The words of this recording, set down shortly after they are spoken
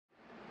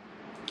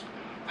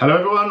Hello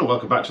everyone,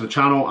 welcome back to the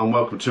channel and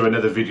welcome to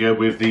another video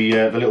with the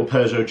little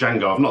Peugeot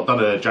Django. I've not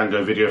done a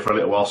Django video for a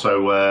little while,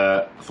 so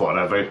I thought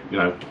I'd have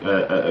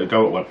a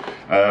go at one.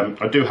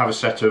 I do have a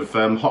set of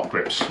hot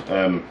grips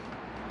for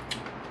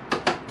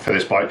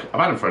this bike. I've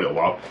had them for a little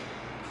while,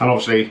 and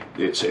obviously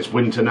it's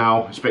winter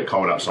now, it's a bit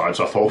cold outside,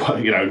 so I thought,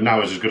 well,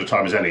 now is as good a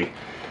time as any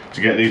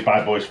to get these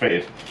bad boys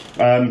fitted.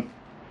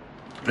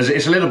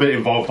 It's a little bit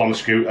involved on the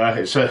scooter.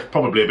 It's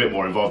probably a bit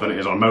more involved than it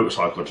is on a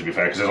motorcycle, to be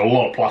fair, because there's a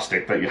lot of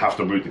plastic that you have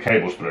to route the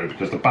cables through,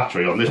 because the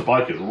battery on this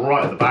bike is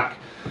right at the back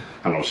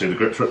and obviously the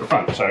grips are at the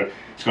front, so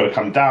it's got to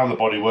come down the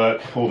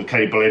bodywork, all the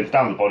cabling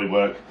down the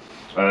bodywork,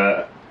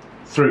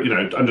 through,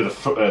 under the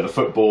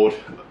footboard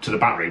to the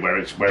battery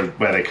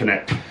where they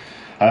connect.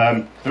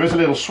 There is a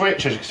little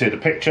switch, as you can see in the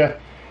picture,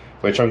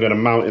 which I'm going to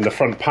mount in the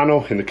front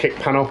panel, in the kick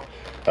panel.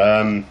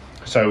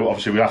 So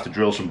obviously we'll have to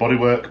drill some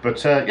bodywork,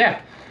 but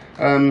yeah.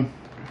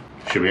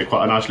 Should be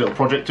quite a nice little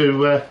project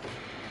to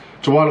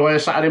while away a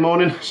Saturday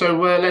morning, so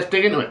let's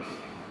dig into it.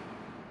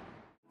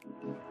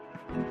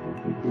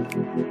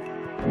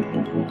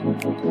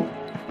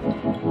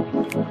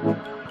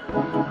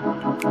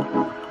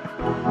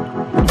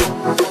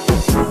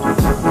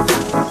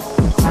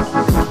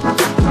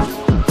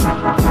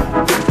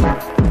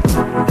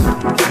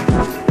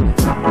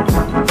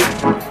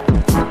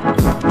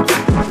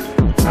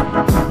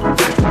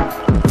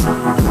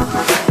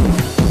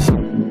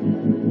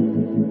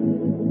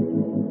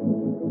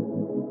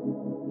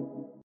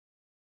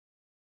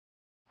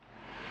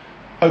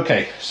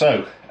 Okay,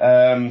 so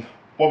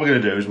what we're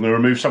going to do is we're going to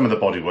remove some of the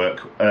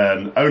bodywork,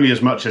 only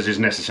as much as is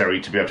necessary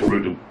to be able to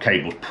route the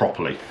cables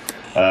properly.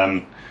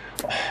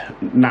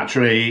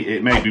 Naturally,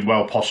 it may be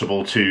well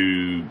possible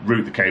to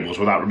route the cables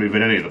without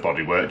removing any of the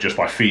bodywork, just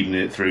by feeding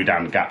it through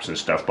down the gaps and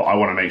stuff, but I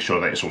want to make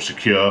sure that it's all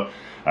secure,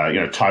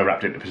 tie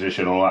wrapped into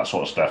position, all that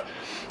sort of stuff.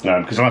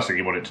 Because the last thing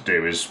you want it to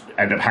do is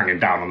end up hanging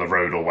down on the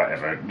road or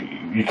whatever.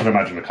 You can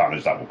imagine the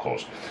carnage that will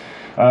cause.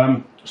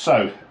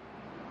 So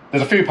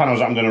there's a few panels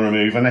that I'm going to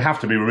remove, and they have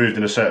to be removed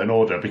in a certain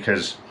order,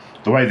 because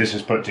the way this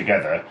is put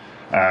together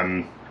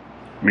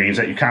means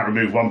that you can't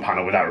remove one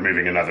panel without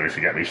removing another, if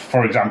you get me.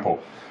 For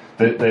example,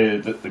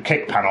 the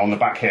kick panel on the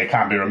back here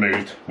can't be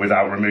removed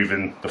without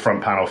removing the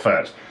front panel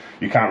first.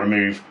 You can't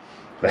remove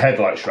the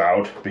headlight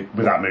shroud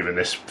without moving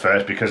this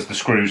first, because the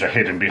screws are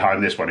hidden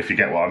behind this one, if you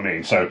get what I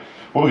mean. So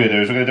what we're going to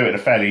do is we're going to do it in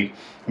a fairly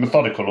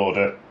methodical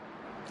order.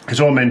 It's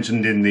all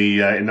mentioned in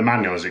the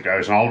manual as it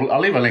goes, and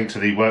I'll leave a link to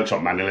the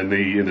workshop manual in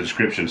the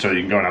description, so you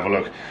can go and have a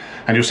look,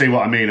 and you'll see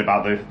what I mean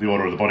about the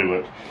order of the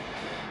bodywork.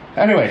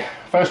 Anyway,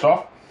 first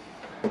off,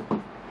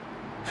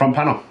 front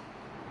panel.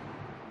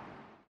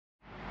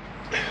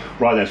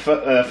 Right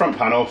then, front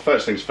panel.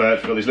 First things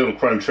first, we've got these little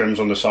chrome trims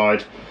on the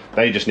side.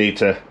 They just need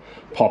to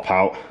pop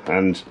out,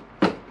 and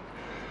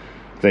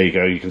there you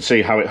go. You can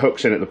see how it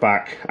hooks in at the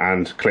back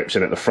and clips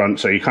in at the front,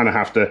 so you kind of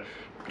have to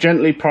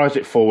gently prise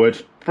it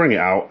forward, bring it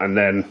out, and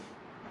then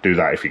do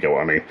that, if you get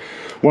what I mean.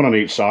 One on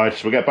each side,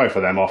 so we'll get both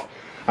of them off.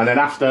 And then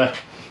after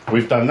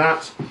we've done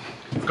that,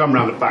 we've come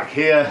around the back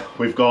here,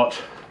 we've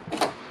got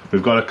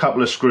a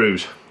couple of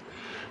screws.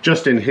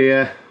 Just in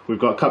here, we've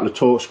got a couple of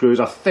torque screws.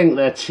 I think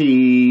they're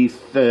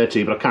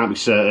T30, but I can't be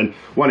certain.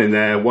 One in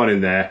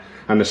there,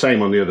 and the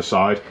same on the other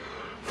side.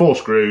 4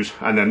 screws,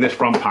 and then this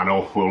front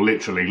panel will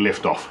literally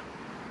lift off.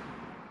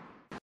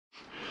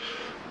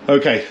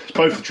 Okay,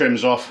 both the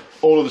trims off.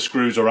 All of the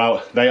screws are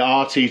out. They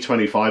are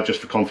T25, just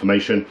for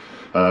confirmation.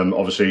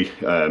 Obviously,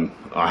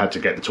 I had to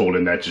get the tool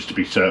in there just to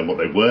be certain what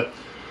they were.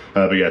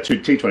 But yeah, 4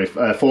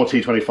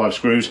 T25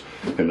 screws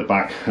in the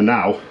back. And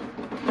now,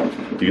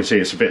 you can see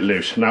it's a bit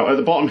loose. Now, at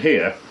the bottom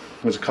here,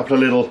 there's a couple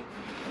of little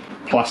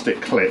plastic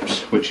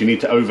clips, which you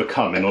need to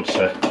overcome in order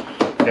to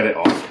get it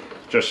off.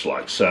 Just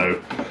like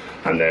so.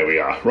 And there we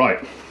are.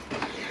 Right.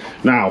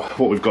 Now,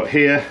 what we've got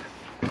here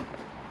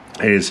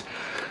is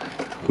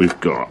we've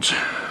got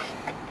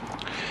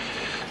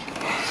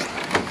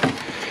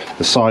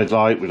the side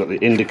light, we've got the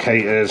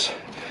indicators,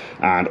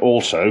 and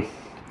also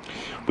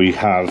we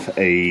have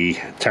a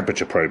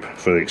temperature probe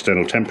for the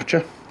external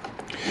temperature,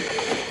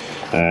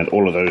 and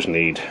all of those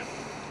need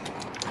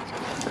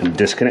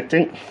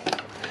disconnecting,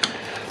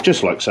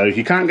 just like so.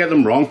 You can't get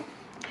them wrong,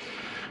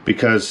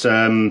 because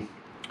they're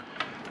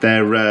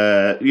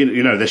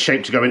they're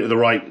shaped to go into the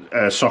right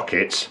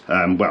sockets.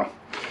 Well,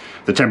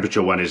 the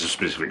temperature one is a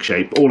specific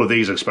shape. All of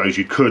these, I suppose,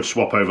 you could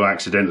swap over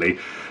accidentally.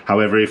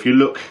 However, if you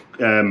look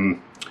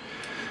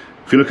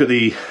at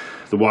the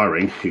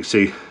wiring, you can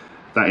see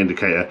that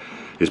indicator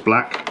is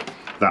black,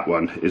 that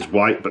one is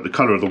white, but the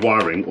colour of the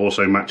wiring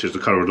also matches the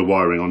colour of the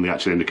wiring on the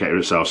actual indicator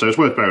itself. So it's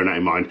worth bearing that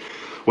in mind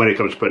when it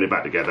comes to putting it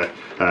back together,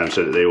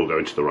 so that they all go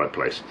into the right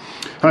place.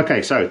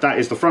 Okay, so that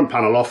is the front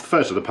panel off, the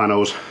first of the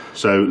panels,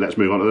 so let's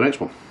move on to the next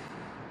one.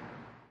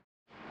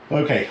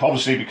 Okay,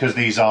 obviously, because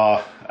these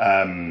are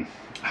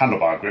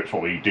handlebar grips,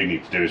 what we do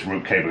need to do is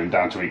route cabling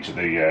down to each of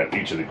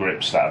the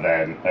grips that are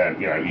there,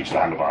 each of the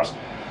handlebars.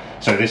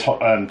 So this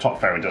top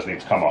fairing does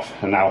need to come off.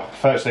 And now,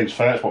 first things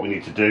first, what we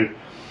need to do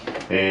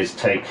is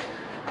take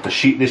the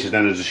sheath. This is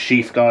known as a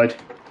sheath guide.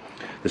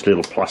 This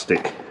little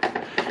plastic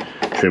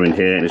trim in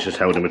here, and it's just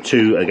held in with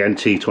two, again,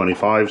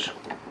 T25s.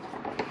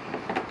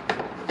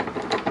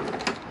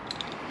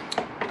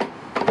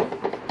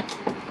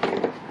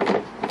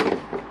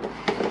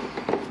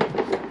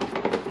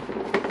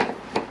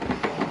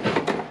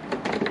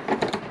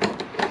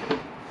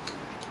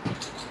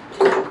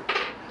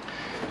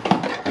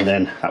 And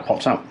then that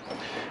pops out,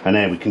 and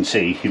there we can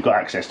see you've got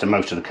access to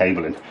most of the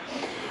cabling.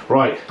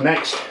 Right,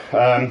 next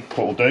what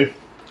we'll do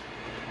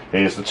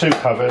is the two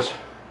covers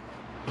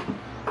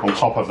on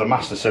top of the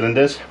master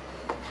cylinders,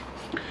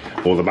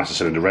 or the master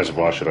cylinder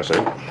reservoir should I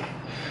say.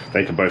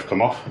 They can both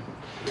come off,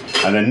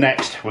 and then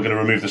next we're going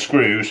to remove the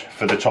screws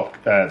for the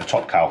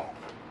top cowl.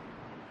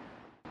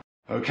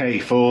 Okay,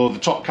 for the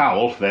top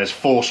cowl there's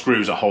 4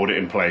 screws that hold it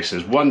in place.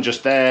 There's one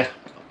just there,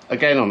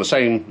 again on the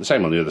same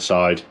on the other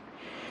side,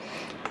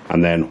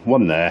 and then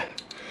one there,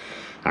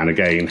 and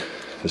again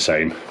the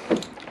same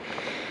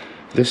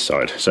this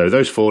side. So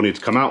those 4 need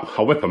to come out.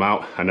 I'll whip them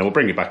out, and then we'll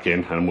bring it back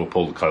in, and we'll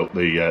pull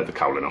the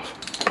cowling off.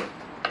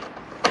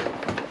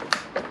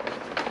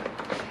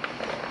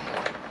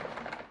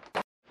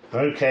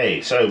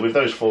 Okay, so with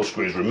those 4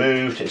 screws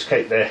removed, it's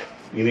cake there.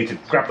 You need to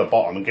grab the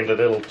bottom and give it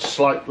a little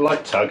slight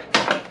light tug,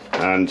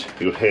 and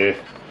you'll hear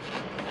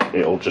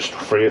it'll just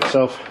free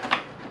itself,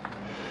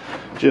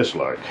 just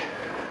like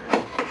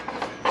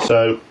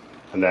so.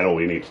 And then all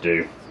you need to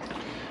do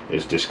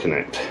is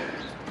disconnect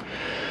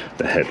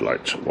the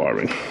headlight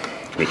wiring,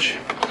 which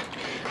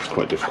is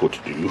quite difficult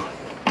to do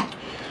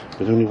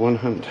with only one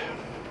hand.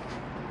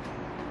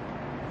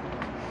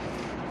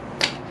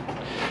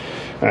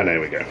 And there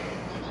we go.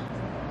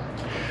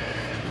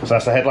 So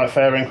that's the headlight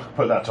fairing.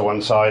 Put that to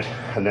one side,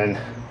 and then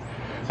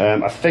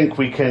I think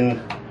we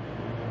can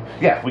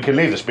leave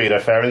the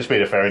speedo fairing. The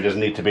speedo fairing doesn't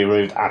need to be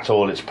removed at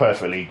all. It's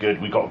perfectly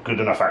good. We've got good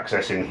enough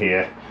access in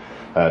here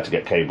to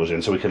get cables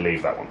in, so we can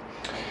leave that one.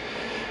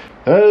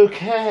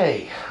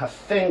 Okay, I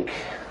think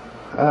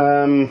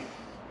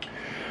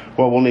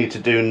what we'll need to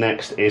do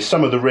next is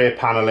some of the rear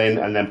panelling,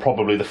 and then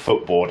probably the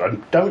footboard. I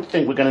don't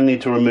think we're going to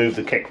need to remove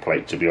the kick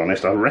plate, to be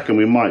honest. I reckon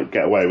we might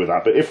get away with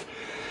that, but if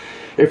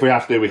we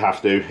have to, we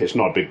have to. It's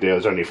not a big deal.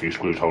 There's only a few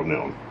screws holding it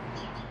on.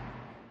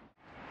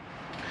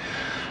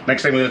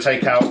 Next thing we're going to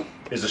take out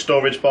is the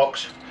storage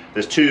box.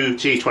 There's 2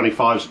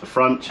 T25s at the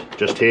front,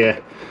 just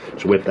here.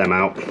 So whip them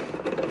out,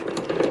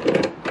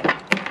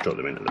 drop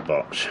them into the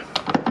box.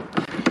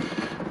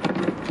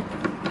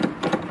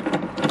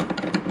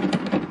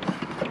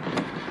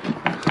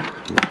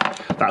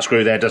 That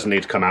screw there doesn't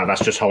need to come out.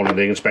 That's just holding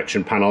the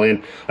inspection panel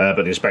in, but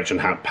the inspection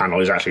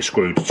panel is actually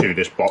screwed to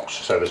this box,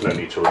 so there's no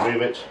need to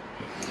remove it.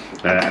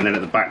 And then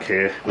at the back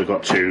here we've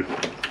got 2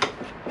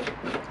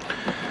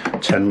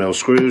 10mm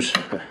screws.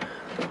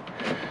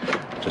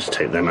 Just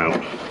take them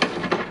out.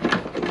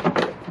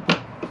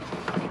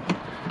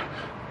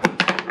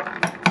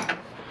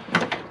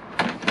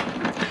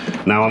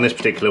 Now on this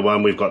particular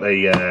one we've got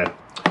a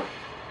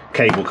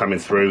cable coming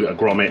through, a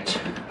grommet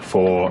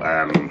for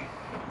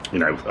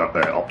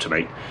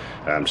Optimate,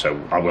 so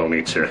I will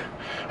need to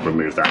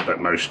remove that, but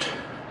most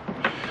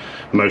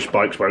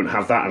bikes won't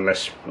have that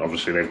unless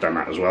obviously they've done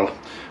that as well.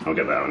 I'll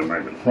get that out in a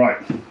moment. Right,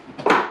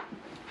 to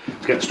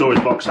get the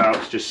storage box out,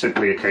 it's just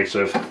simply a case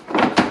of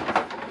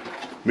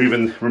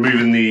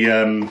removing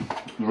the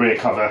rear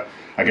cover.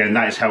 Again,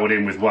 that is held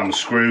in with 1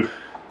 screw.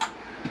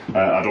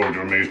 I'd already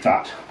removed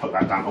that, put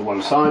that down to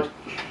one side,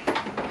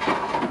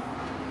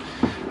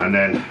 and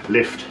then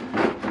lift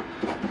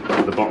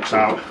the box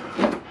out.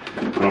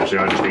 And obviously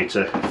I just need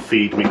to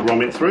feed my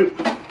grommet through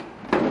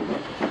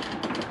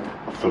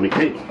for my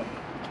key.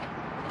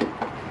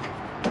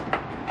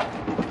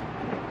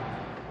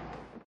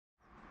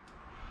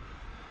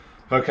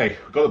 Okay,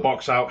 I've got the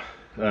box out.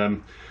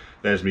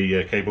 There's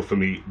my cable for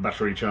my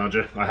battery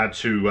charger. I had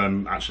to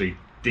actually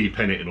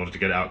de-pin it in order to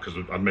get it out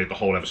because I made the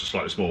hole ever so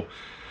slightly small.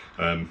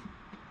 I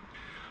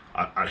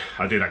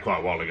did that quite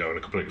a while ago and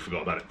I completely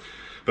forgot about it.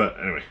 But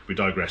anyway, we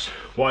digress.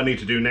 What I need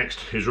to do next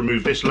is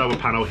remove this lower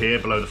panel here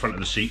below the front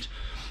of the seat.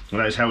 And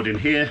that is held in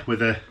here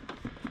with a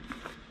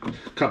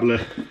couple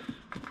of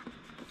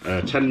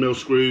 10mm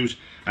screws,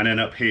 and then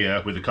up here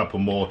with a couple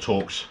more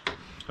Torx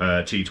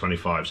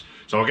T25s.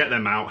 So I'll get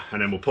them out and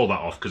then we'll pull that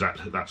off because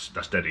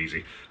that's dead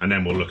easy. And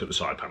then we'll look at the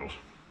side panels.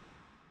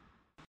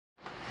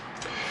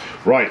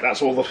 Right,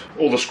 that's all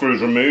the screws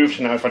removed.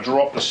 Now if I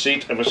drop the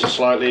seat ever so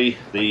slightly,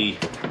 the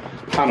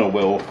panel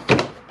will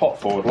pop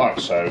forward like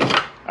so,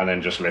 and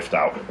then just lift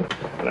out,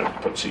 and then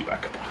put the seat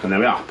back up. And there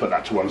we are, put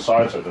that to one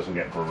side so it doesn't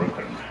get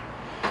broken.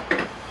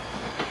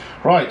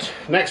 Right,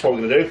 next what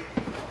we're going to do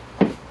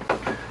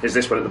is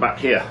this one at the back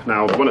here.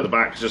 Now the one at the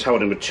back is just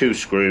held in with 2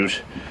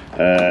 screws.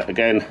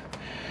 Again,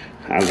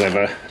 as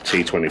ever,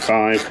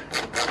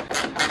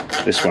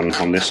 T25. This one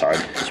on this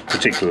side is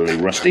particularly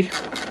rusty.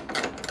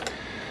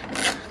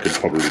 Could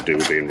probably do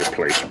with being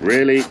replaced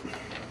really.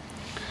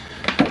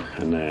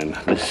 And then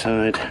this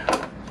side.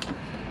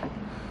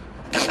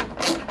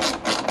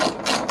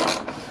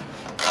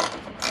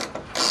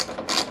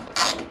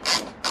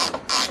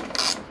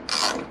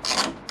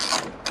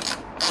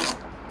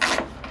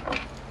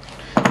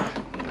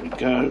 There we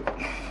go.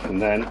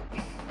 And then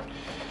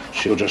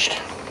you'll just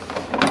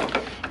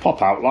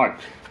pop out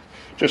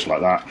just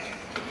like that,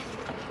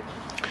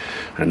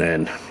 and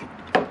then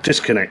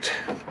disconnect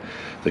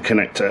the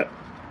connector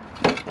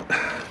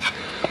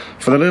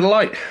for the little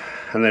light,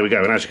 and there we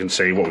go. And as you can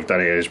see, what we've done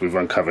here is we've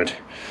uncovered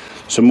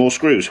some more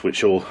screws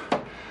which will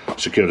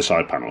secure the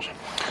side panels.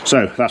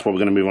 So that's what we're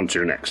going to move on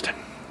to next.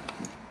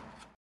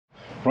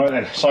 Right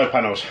then, side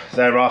panels.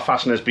 There are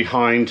fasteners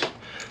behind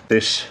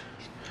this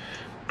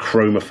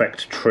chrome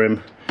effect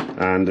trim,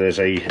 and there's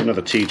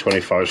another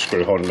T25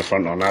 screw holding the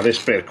front on. Now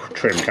this bit of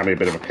trim can be a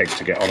bit of a pig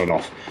to get on and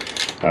off,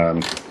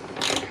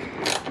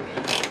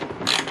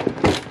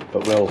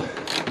 but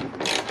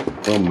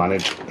we'll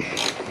manage.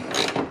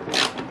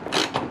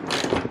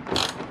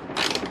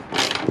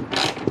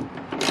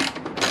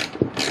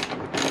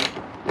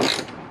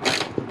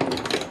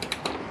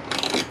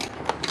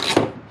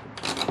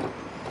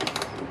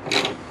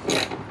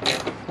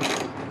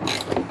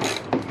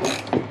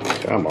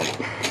 Come on.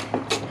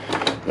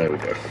 There we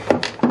go.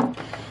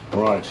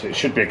 Right, it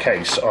should be a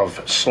case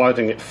of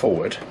sliding it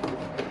forward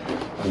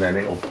and then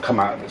it'll come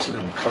out of its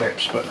little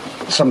clips, but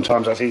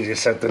sometimes that's easier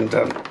said than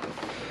done.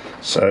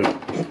 So,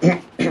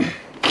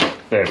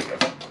 there we go.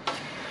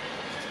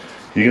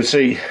 You can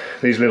see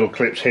these little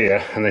clips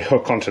here, and they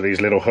hook onto these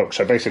little hooks.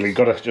 So basically you've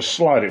got to just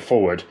slide it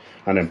forward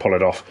and then pull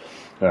it off.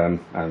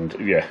 And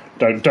yeah,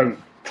 don't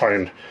try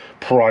and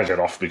prise it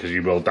off because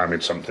you will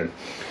damage something.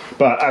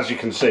 But as you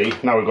can see,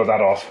 now we've got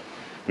that off,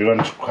 we've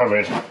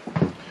uncovered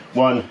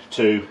 1,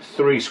 2,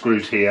 3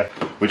 screws here,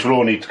 which will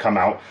all need to come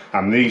out,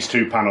 and these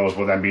 2 panels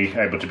will then be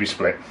able to be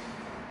split.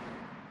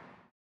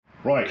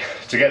 Right,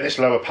 to get this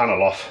lower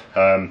panel off,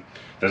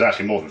 there's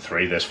actually more than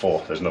 3, there's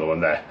 4, there's another one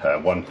there,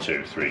 1,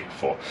 2, 3,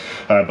 4.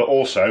 But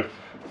also,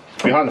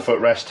 behind the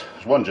footrest,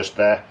 there's one just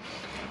there,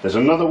 there's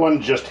another one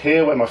just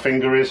here where my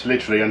finger is,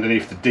 literally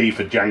underneath the D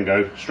for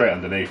Django, straight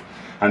underneath,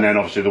 and then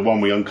obviously the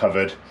one we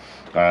uncovered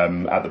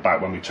at the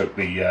back when we took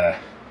the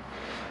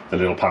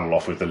little panel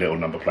off with the little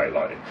number plate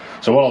lighting.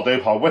 So what I'll do,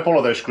 I'll whip all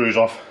of those screws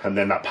off, and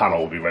then that panel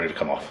will be ready to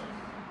come off.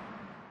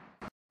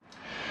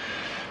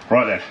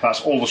 Right then,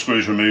 that's all the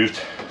screws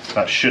removed.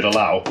 That should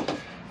allow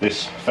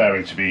this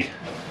fairing to be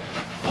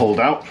pulled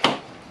out.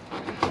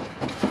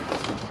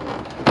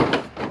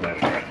 There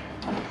we go.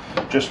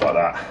 Just like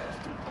that.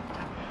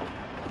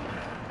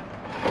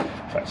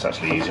 In fact, it's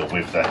actually easier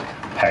with the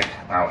peg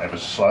out ever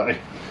so slightly.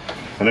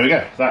 And there we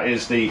go. That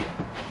is the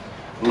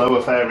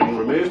lower fairing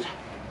removed.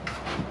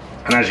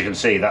 And as you can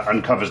see, that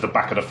uncovers the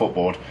back of the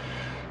footboard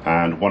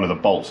and one of the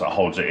bolts that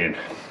holds it in.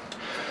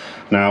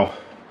 Now,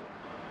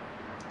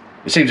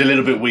 it seems a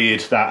little bit weird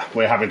that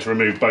we're having to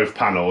remove both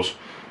panels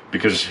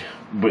because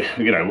we're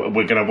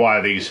going to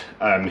wire these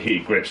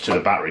heat grips to the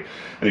battery,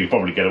 and you can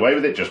probably get away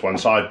with it just one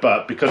side,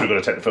 but because we've got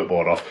to take the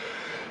footboard off,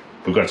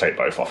 we've got to take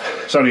both off.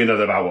 It's only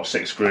another about, what,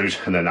 6 screws,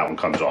 and then that one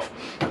comes off,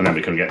 and then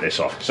we can get this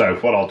off. So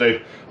what I'll do,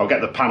 I'll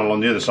get the panel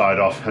on the other side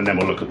off, and then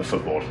we'll look at the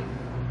footboard.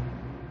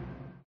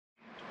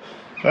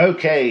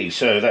 Okay,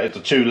 so that is the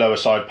 2 lower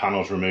side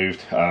panels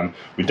removed.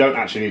 We don't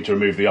actually need to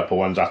remove the upper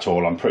ones at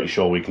all. I'm pretty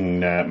sure we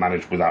can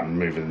manage without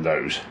removing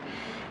those.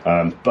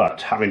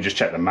 But having just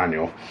checked the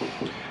manual,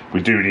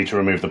 we do need to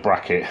remove the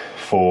bracket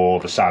for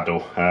the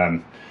saddle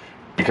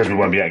because we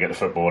won't be able to get the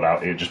footboard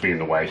out. It'll just be in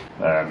the way.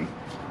 And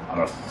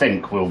I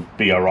think we'll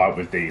be alright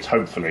with these.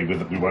 Hopefully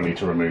we won't need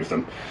to remove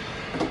them.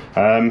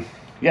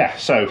 Yeah,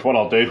 so what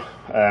I'll do,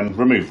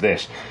 remove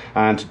this,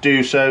 and to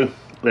do so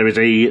there is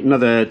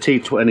another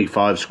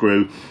T25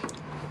 screw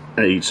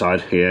at each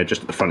side here,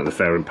 just at the front of the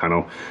fairing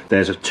panel.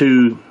 There's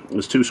 2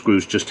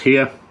 screws just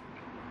here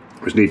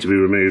which need to be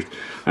removed,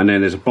 and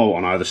then there's a bolt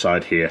on either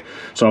side here.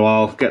 So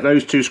I'll get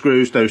those 2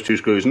 screws,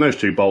 and those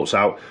 2 bolts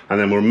out, and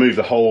then we'll remove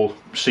the whole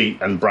seat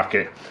and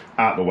bracket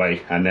out of the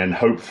way, and then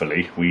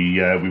hopefully we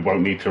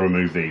won't need to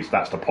remove these.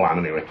 That's the plan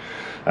anyway.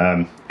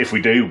 If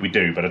we do, we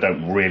do, but I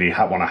don't really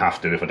want to have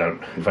to if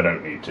I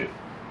don't need to.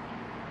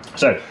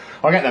 So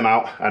I'll get them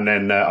out, and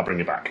then I'll bring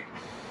you back.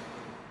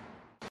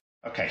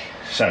 Okay,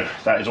 so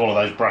that is all of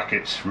those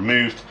brackets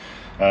removed.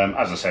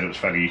 As I said, it was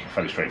fairly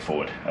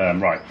straightforward.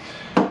 Right,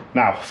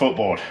 now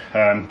footboard.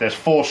 There's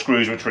 4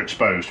 screws which are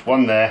exposed.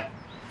 One there,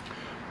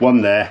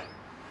 and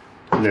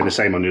then the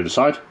same on the other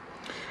side.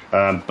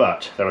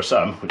 But there are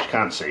some which you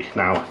can't see.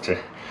 Now to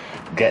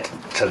get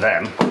to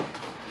them,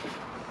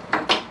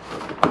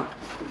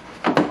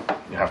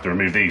 you have to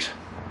remove these.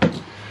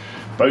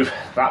 Both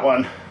that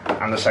one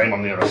and the same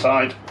on the other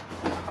side.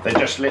 They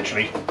just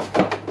literally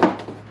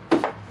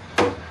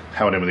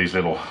held in with these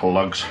little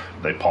lugs.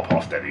 They pop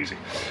off dead easy.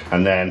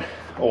 And then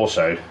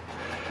also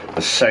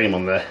the same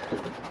on the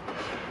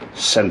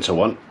centre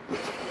one.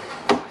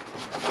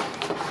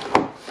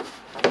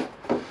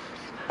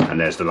 And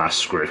there's the last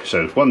screw.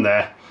 So one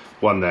there,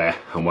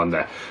 and one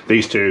there.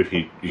 These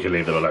 2, you can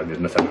leave them alone. There's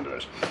nothing under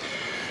those.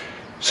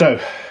 So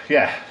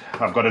yeah,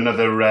 I've got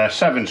another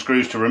 7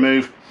 screws to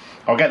remove.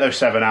 I'll get those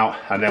 7 out,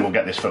 and then we'll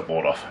get this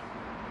footboard off.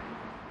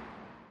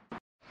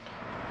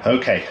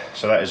 Okay,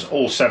 so that is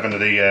all 7 of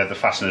the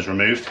fasteners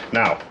removed.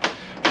 Now,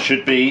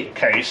 should be a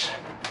case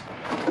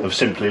of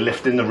simply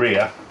lifting the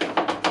rear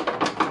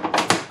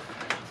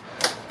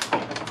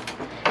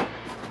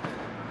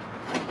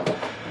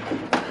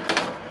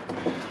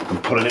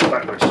pulling it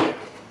backwards.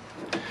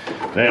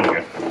 There we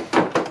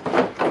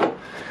go.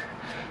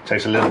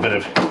 Takes a little bit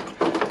of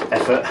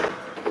effort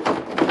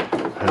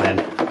and then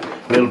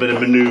a little bit of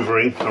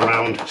manoeuvring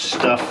around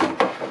stuff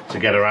to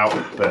get her out,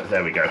 but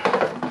there we go.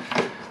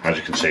 As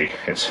you can see,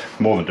 it's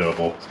more than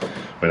doable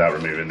without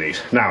removing these.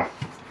 Now,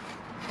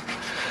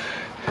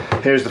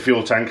 here's the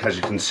fuel tank, as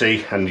you can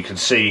see, and you can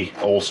see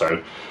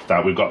also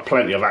that we've got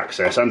plenty of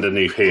access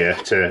underneath here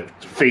to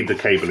feed the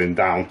cabling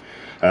down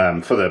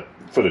for the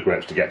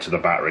grips to get to the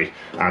battery,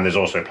 and there's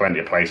also plenty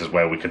of places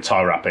where we can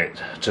tie wrap it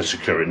to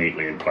secure it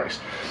neatly in place.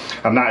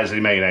 And that is the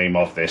main aim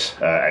of this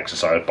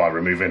exercise. By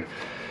removing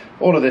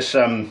all of this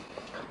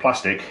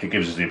plastic, it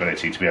gives us the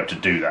ability to be able to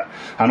do that.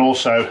 And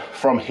also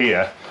from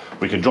here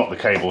we can drop the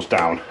cables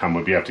down and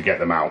we'll be able to get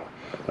them out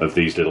of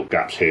these little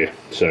gaps here.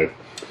 So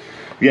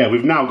yeah,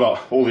 we've now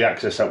got all the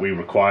access that we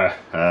require,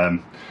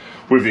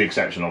 with the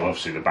exception of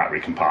obviously the battery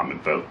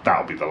compartment, but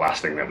that'll be the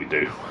last thing that we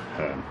do.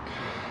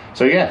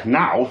 So yeah,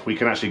 now we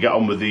can actually get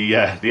on with the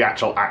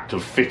actual act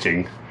of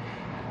fitting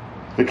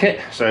the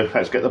kit. So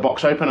let's get the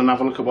box open and have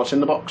a look at what's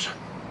in the box.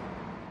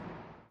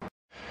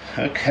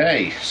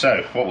 Okay,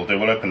 so what we'll do,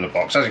 we'll open the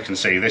box. As you can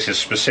see, this is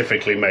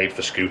specifically made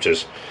for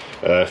scooters,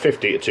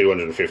 50 to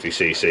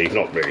 250cc.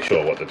 Not really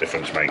sure what the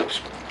difference makes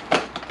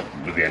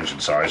with the engine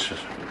size.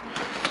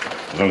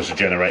 As long as the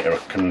generator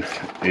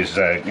is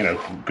you know,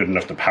 good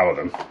enough to power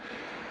them,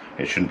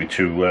 it shouldn't be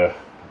too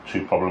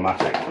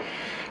problematic.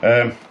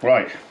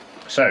 Right,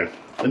 so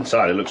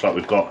inside it looks like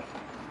we've got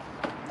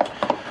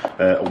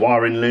a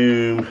wiring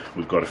loom.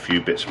 We've got a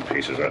few bits and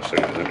pieces out, so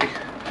let me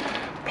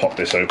pop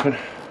this open.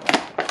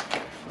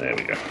 There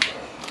we go.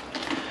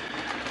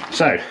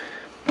 So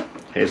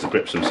here's the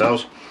grips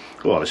themselves.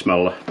 Oh, they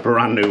smell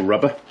brand new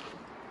rubber.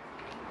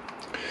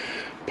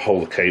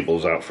 Pull the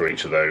cables out for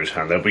each of those,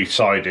 and they'll be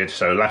sided,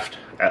 so left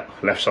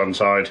hand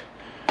side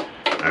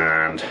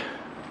and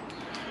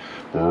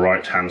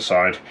right hand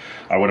side.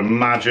 I would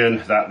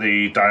imagine that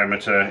the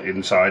diameter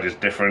inside is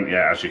different.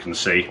 Yeah, as you can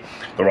see,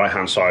 the right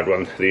hand side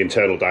one, the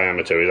internal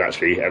diameter is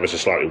actually ever so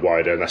slightly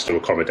wider, and that's to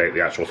accommodate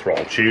the actual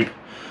throttle tube.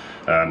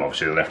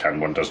 Obviously the left hand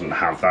one doesn't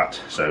have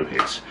that, so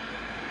it's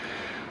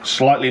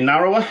slightly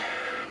narrower.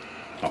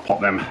 I'll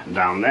pop them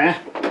down there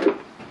and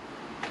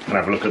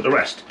have a look at the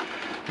rest.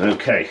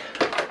 Okay.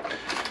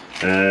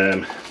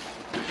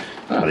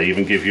 They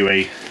even give you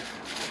a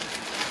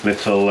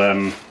little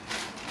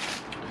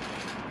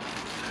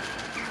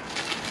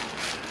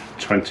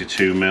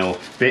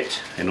 22mm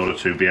bit in order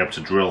to be able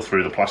to drill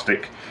through the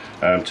plastic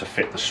to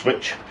fit the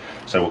switch.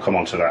 So we'll come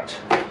on to that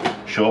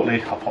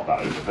shortly. I'll pop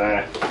that over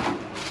there.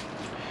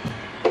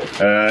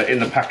 In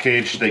the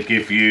package they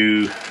give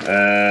you,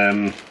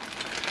 it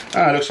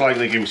looks like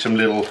they give you some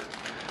little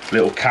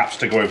caps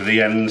to go over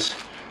the ends,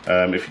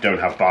 if you don't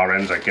have bar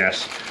ends, I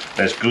guess.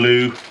 There's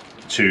glue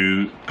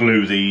to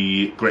glue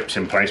the grips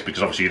in place,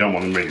 because obviously you don't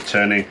want them really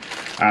turning,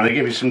 and they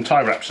give you some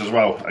tie wraps as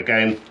well,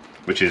 again,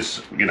 which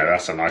is, you know,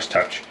 that's a nice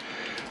touch.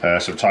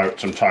 Some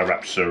tie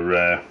wraps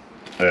are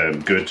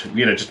good,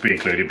 you know, just to be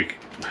included.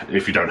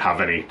 If you don't have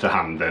any to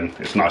hand, then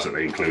it's nice that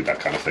they include that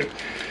kind of thing.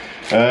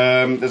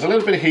 There's a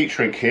little bit of heat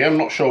shrink here. I'm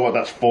not sure what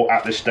that's for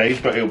at this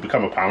stage, but it'll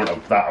become apparent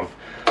of that, of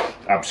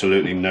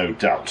absolutely no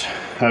doubt.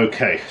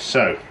 Okay,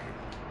 so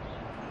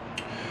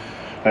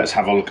let's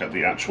have a look at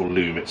the actual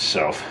loom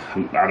itself.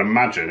 I'd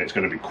imagine it's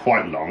going to be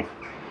quite long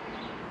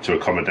to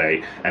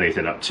accommodate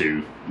anything up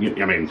to,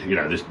 I mean, you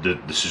know,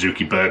 the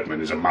Suzuki Bergman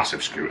is a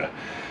massive scooter,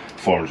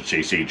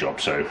 400cc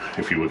job, so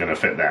if you were going to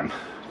fit them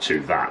to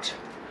that,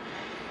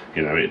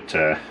 you know, it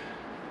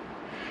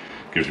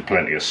gives you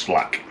plenty of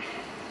slack.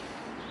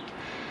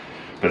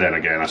 But then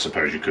again, I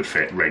suppose you could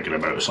fit regular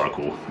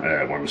motorcycle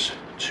ones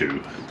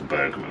to the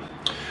Bergman.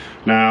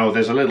 Now,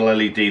 there's a little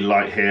LED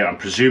light here. I'm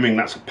presuming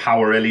that's a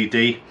power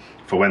LED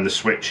for when the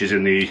switch is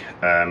in the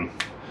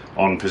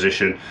on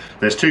position.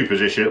 There's two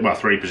positions, well,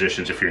 three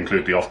positions if you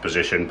include the off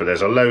position, but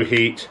there's a low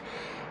heat,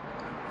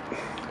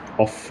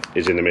 off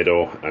is in the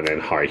middle, and then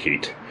high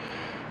heat.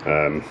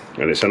 And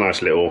it's a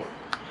nice little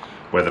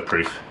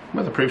weatherproof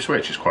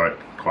switch. It's quite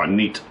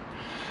neat.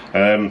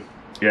 Yeah,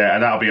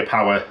 and that'll be a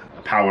power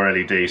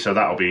LED, so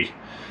that'll be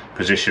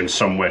positioned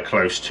somewhere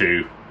close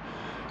to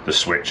the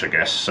switch, I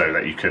guess, so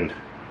that you can,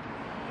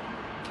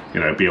 you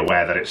know, be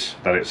aware that it's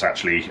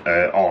actually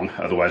on.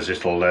 Otherwise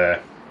it'll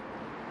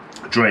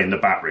drain the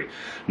battery.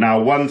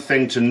 Now, one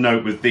thing to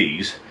note with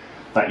these,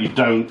 that you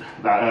don't,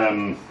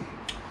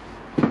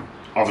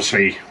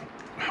 obviously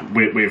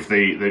with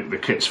the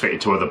kits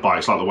fitted to other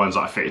bikes, like the ones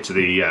that I fitted to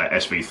the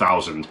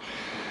SV1000,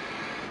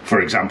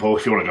 for example,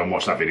 if you want to go and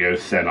watch that video,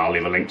 then I'll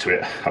leave a link to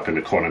it up in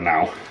the corner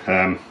now.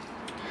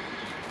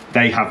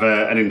 They have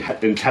an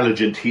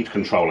intelligent heat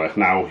controller.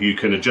 Now, you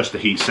can adjust the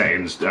heat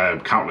settings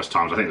countless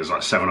times. I think there's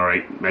like 7 or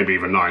 8, maybe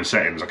even 9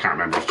 settings. I can't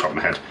remember off the top of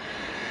my head.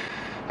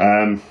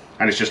 And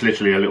it's just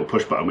literally a little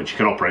push button which you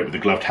can operate with the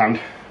gloved hand.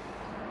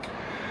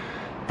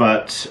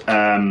 But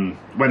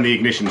when the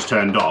ignition's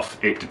turned off,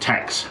 it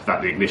detects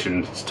that the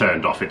ignition's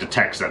turned off. It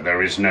detects that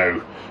there is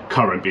no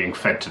current being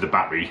fed to the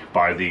battery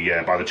by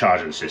the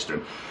charging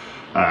system.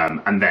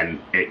 and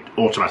then it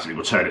automatically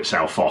will turn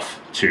itself off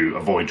to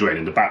avoid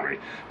draining the battery.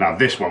 Now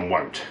this one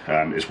won't.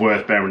 It's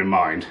worth bearing in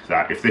mind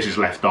that if this is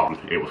left on,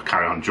 it will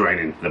carry on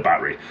draining the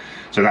battery.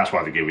 So that's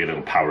why they give you a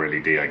little power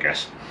LED, I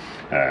guess.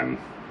 And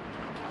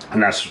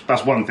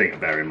that's one thing to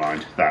bear in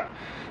mind, that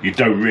you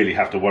don't really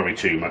have to worry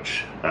too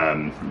much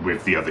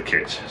with the other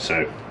kits.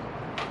 So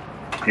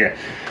yeah,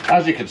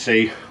 as you can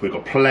see, we've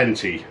got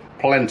plenty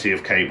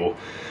of cable,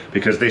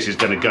 because this is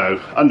going to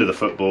go under the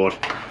footboard,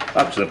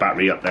 up to the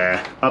battery up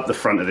there, up the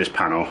front of this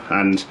panel,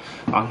 and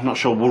I'm not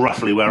sure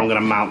roughly where I'm going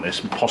to mount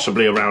this,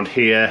 possibly around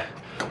here,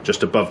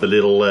 just above the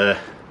little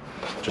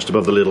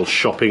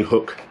shopping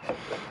hook,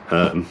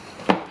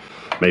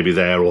 maybe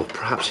there, or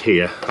perhaps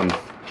here.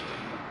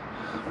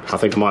 I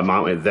think I might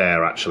mount it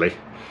there actually.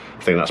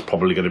 I think that's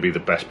probably going to be the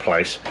best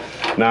place.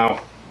 Now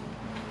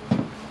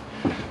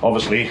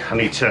obviously I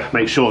need to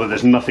make sure that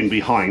there's nothing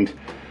behind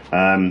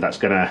that's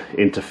going to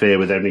interfere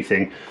with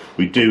anything.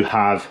 We do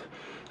have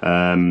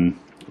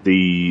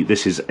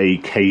this is a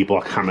cable,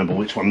 I can't remember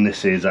which one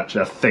this is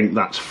actually. I think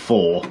that's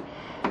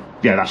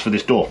that's for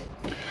this door.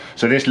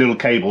 So this little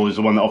cable is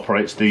the one that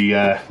operates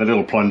the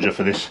little plunger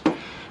for this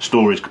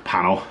storage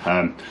panel,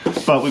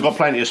 but we've got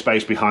plenty of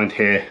space behind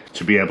here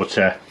to be able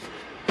to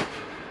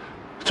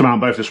mount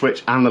both the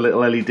switch and the little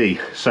LED.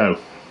 So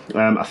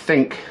I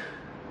think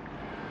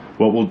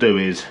what we'll do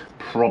is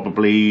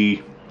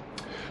probably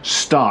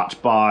start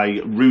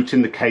by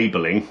routing the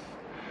cabling,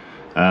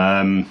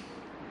 and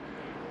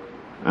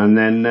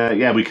then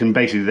yeah, we can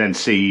basically then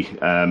see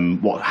how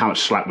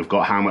much slack we've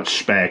got, how much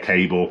spare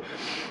cable,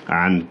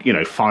 and you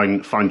know,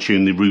 fine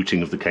tune the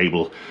routing of the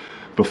cable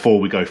before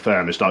we go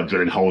firm and start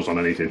drilling holes on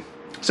anything.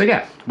 So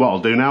yeah, what I'll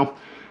do now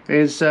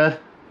is start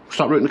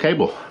routing the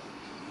cable.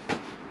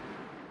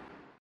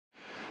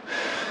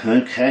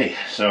 Okay,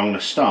 so I'm going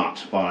to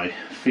start by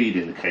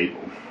feeding the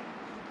cable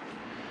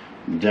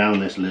down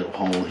this little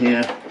hole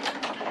here,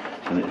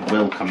 and it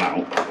will come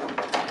out,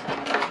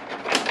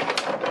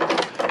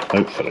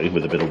 hopefully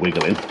with a bit of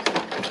wiggling,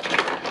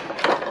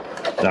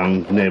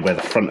 down near where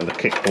the front of the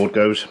kickboard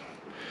goes.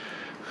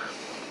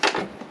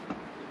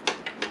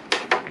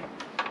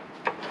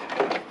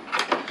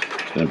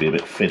 It's going to be a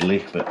bit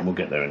fiddly, but we'll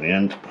get there in the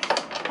end.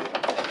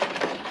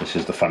 This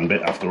is the fun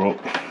bit after all.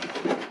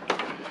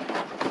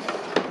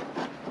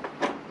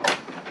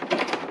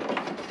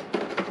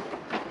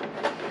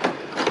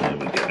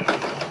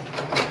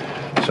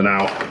 So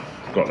now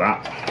I've got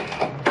that,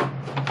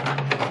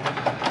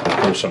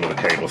 I'll pull some of the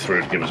cable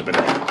through to give us a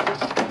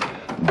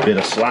bit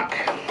of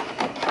slack.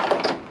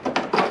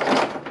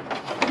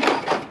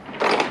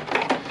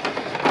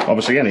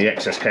 Obviously any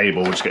excess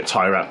cable will just get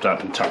tie wrapped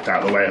up and tucked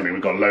out of the way. I mean,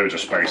 we've got loads of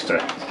space to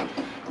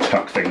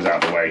tuck things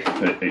out of the way,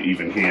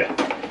 even here.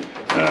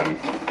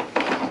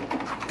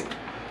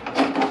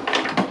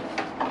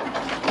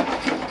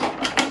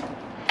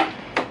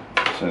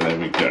 So there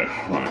we go.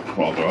 Right,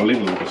 what I'll do, I'll leave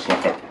a little bit of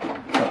slack up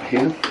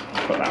here,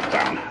 put that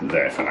down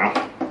there for now.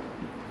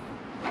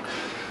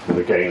 And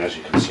again, as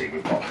you can see,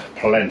 we've got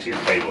plenty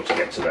of cable to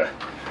get to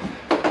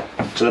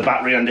the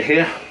battery under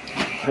here.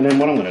 And then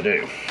what I'm going to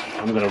do,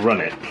 I'm going to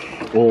run it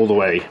all the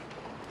way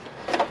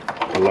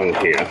along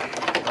here,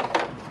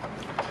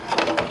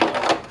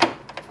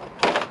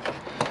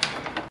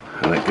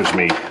 and that gives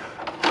me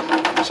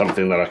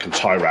something that I can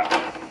tie wrap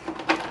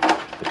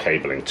the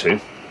cabling to.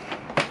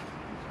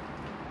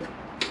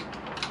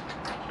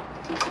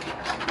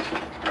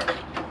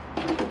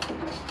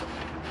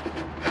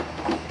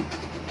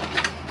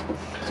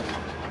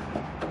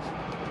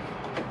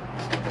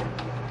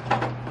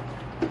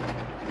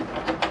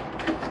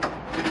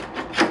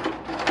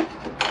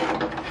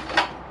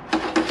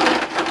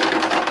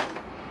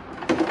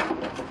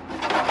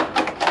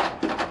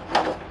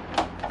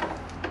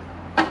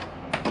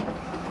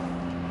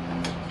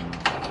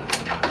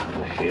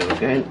 Here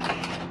again.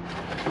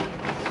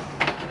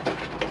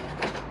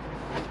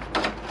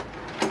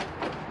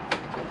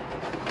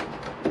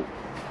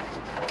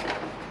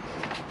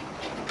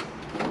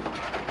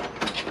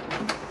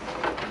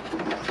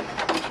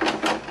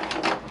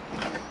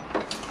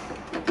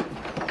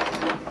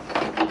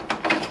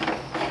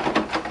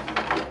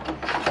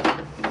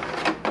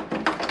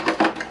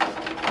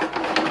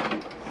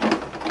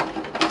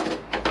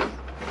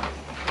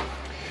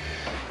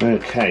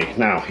 Okay,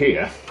 now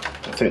here,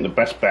 I think the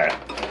best bet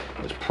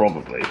is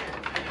probably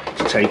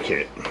to take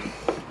it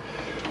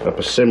up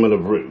a similar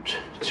route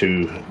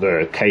to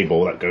the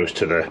cable that goes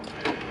to the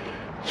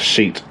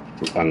seat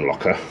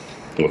unlocker,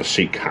 or the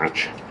seat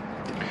catch.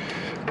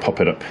 Pop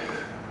it up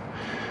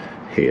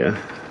here.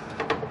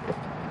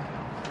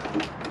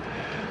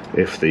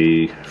 If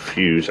the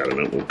fuse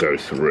element will go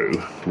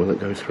through. Will it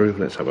go through?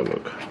 Let's have a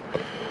look.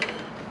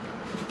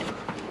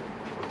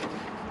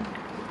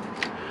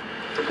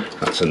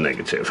 That's a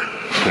negative.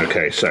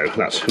 Okay, so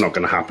that's not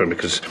going to happen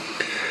because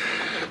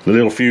the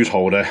little fuse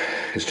holder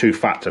is too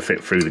fat to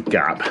fit through the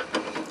gap.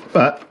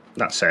 But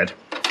that said,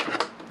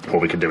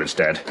 what we can do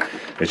instead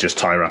is just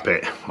tie wrap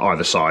it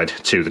either side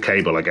to the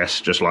cable, I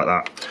guess, just like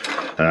that.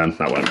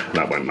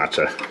 That won't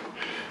matter.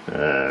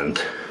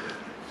 And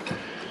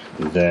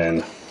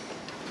then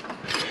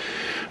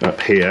up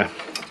here.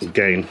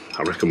 Again,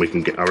 I reckon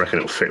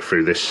it'll fit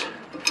through this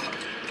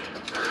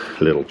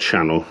little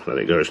channel that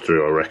it goes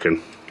through, I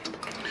reckon.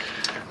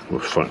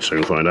 We'll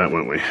soon find out,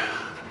 won't we?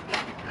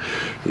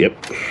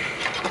 Yep.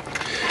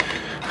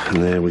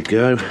 And there we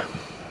go.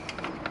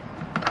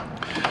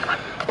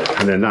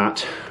 And then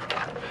that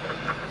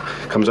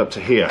comes up to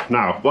here.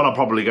 Now, what I'm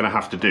probably going to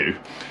have to do,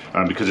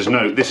 because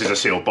this is a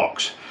sealed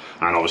box,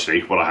 and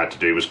obviously what I had to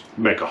do was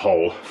make a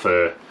hole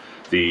for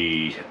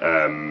the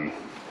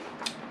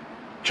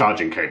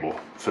charging cable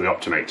for the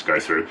Optimate to go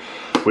through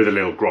with a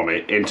little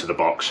grommet into the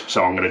box.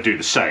 So I'm going to do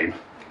the same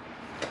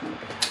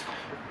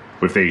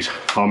with these.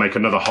 I'll make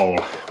another hole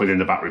within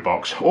the battery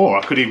box, or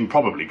I could even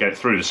probably get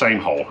through the same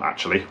hole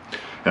actually.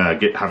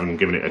 Having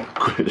given it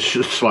a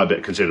slight bit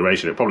of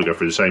consideration, it'll probably go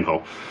through the same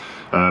hole,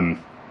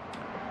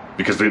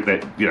 because you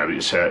know,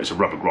 it's a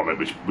rubber grommet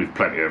with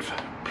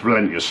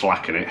plenty of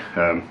slack in it.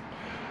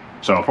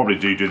 So I'll probably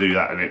do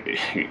that, and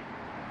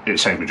it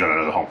saves me drilling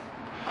another hole.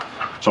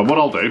 So what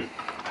I'll do,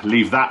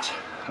 leave that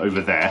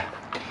over there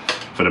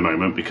for the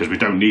moment, because we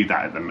don't need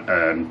that at the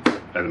moment,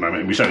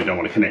 and we certainly don't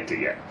want to connect it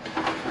yet.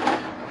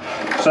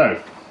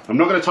 So I'm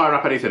not going to tie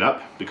wrap anything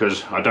up,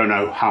 because I don't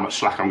know how much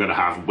slack I'm going to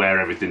have, where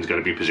everything's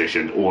going to be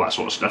positioned, all that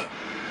sort of stuff.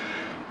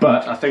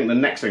 But I think the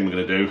next thing we're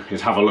going to do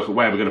is have a look at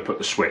where we're going to put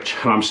the switch.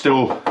 And I'm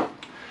still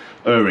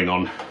erring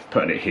on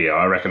putting it here.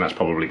 I reckon that's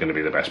probably going to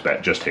be the best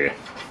bet, just here.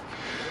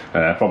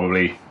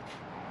 Probably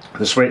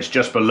the switch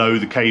just below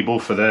the cable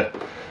for the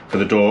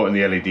door, and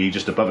the LED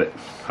just above it.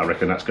 I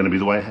reckon that's going to be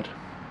the way ahead.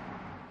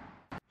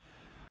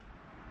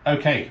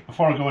 Okay,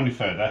 before I go any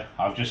further,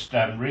 I've just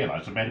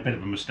realised I made a bit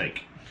of a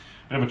mistake.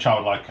 Bit of a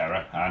childlike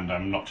error, and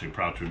I'm not too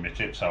proud to admit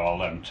it, so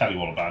I'll tell you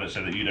all about it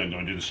so that you don't go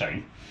and do the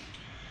same.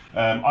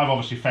 I've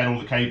obviously fed all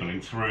the cabling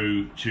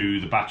through to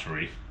the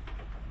battery,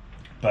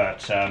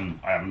 but I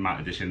haven't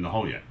mounted this in the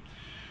hole yet.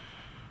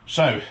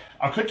 So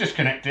I could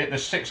disconnect it.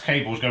 There's 6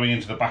 cables going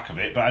into the back of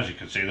it, but as you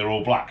can see, they're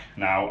all black.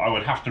 Now I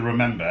would have to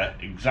remember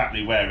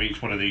exactly where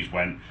each one of these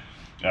went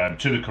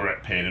to the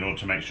correct pin in order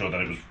to make sure that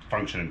it was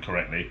functioning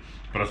correctly.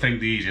 But I think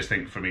the easiest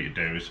thing for me to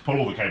do is pull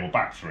all the cable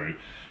back through,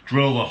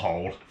 drill the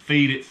hole,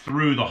 feed it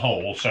through the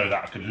hole so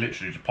that I could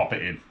literally just pop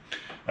it in,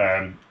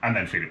 and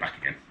then feed it back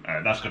again.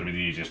 That's going to be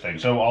the easiest thing,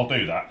 so I'll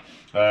do that.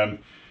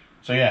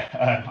 So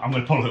yeah, I'm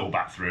going to pull it all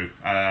back through,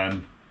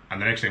 and the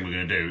next thing we're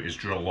going to do is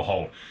drill the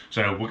hole.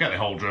 So we'll get the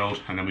hole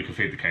drilled, and then we can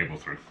feed the cable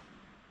through.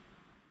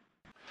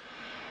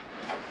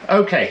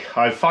 Okay,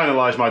 I've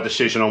finalised my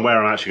decision on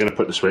where I'm actually going to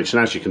put the switch,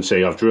 and as you can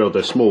see, I've drilled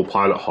a small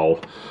pilot hole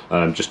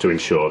just to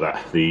ensure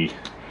that the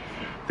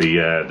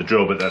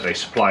drill bit that they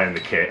supply in the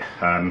kit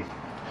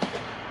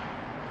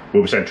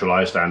will be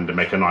centralised and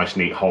make a nice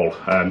neat hole.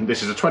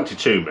 This is a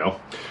 22mm.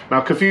 Now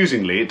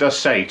confusingly, it does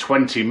say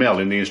 20mm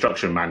in the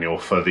instruction manual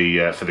for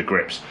the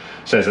grips.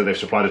 It says that they've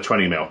supplied a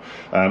 20mm.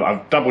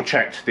 I've double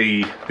checked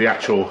the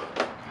actual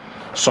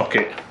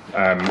socket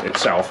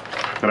itself,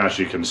 and as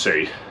you can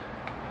see,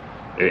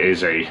 it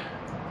is a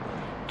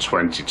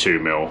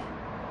 22mm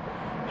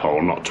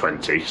hole, not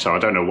 20. So I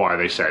don't know why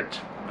they said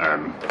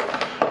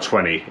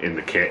 20 in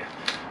the kit.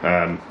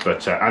 And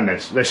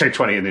they say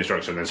 20 in the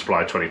instruction and then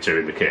supply 22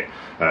 in the kit.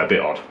 A bit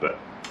odd, but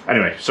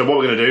anyway, so what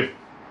we're going to do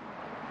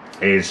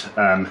is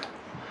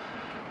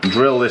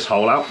drill this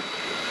hole out.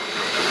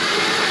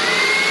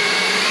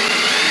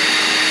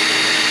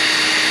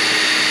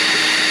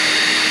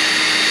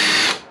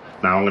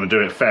 Now I'm going to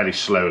do it fairly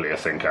slowly, I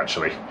think,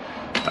 actually,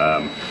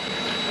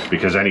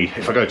 because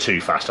if I go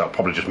too fast, I'll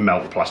probably just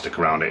melt the plastic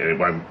around it and it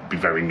won't be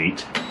very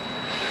neat.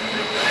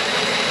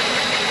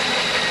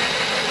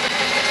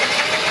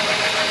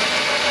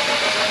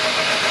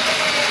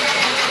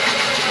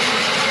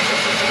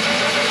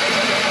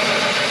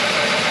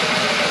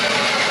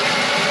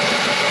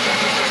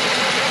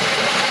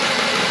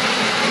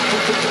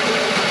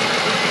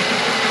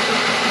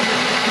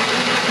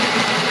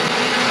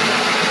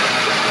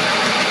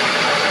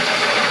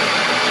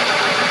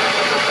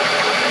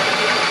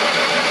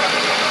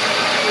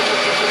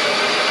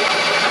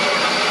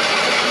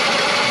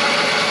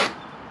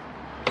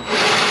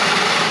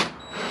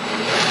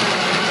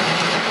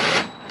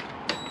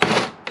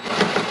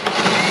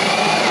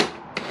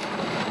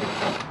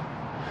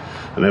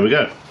 And there we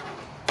go.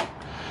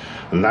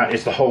 And that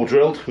is the hole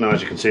drilled. Now,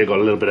 as you can see, I've got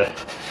a little bit of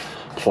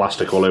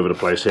plastic all over the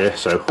place here.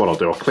 So what I'll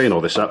do, I'll clean all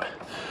this up,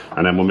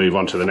 and then we'll move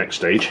on to the next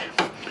stage,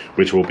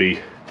 which will be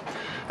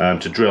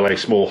to drill a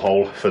small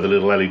hole for the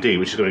little LED,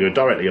 which is going to go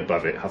directly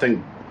above it. I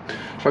think,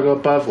 if I go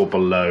above or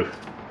below,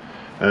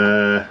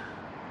 I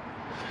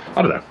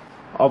don't know.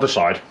 I'll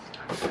decide,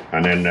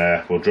 and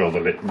then we'll drill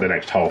the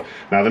next hole.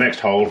 Now, the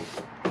next hole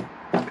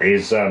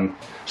is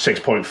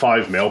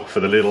 6.5mm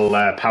for the little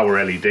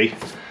power LED.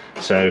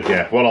 So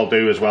yeah, what I'll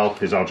do as well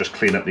is I'll just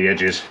clean up the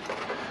edges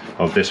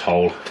of this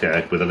hole,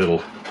 yeah, with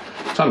a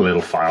tiny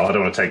little file. I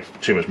don't want to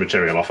take too much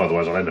material off,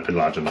 otherwise I'll end up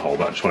enlarging the hole,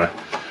 but I just want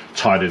to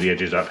tidy the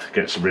edges up,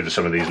 get rid of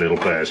some of these little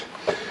burrs.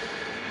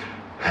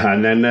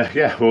 And then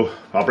yeah,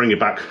 I'll bring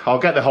it back. I'll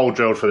get the hole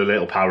drilled for the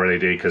little power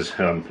LED, because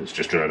it's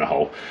just drilling a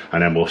hole,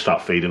 and then we'll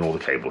start feeding all the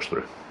cables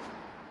through.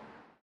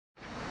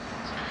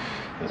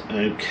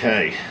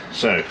 Okay,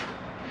 so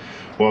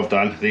what I've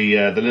done,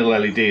 the little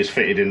LED is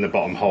fitted in the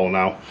bottom hole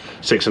now,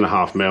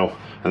 6.5mm,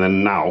 and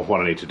then now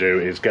what I need to do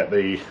is get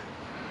the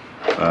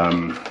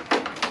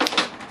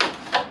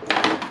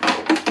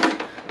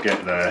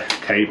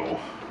cable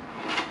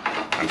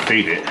and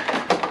feed it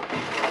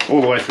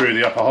all the way through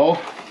the upper hole,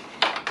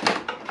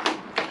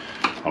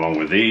 along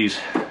with these.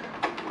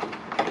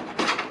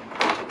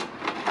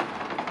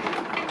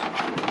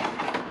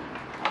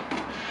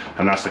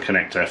 And that's the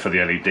connector for the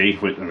LED,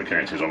 and the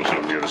connector is obviously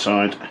on the other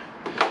side.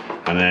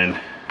 And then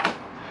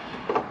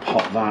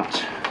pop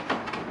that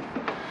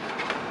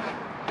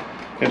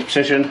into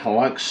position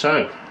like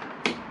so.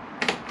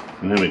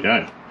 And there we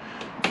go.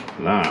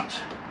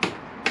 That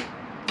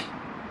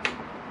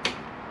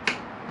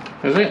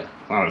is it.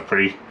 That was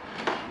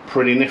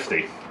pretty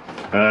nifty.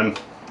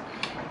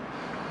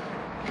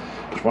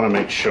 Just want to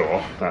make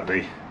sure that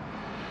the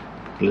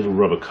little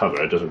rubber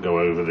cover doesn't go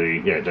over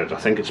the, yeah it does, I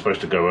think it's supposed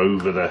to go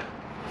over the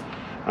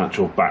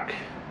actual back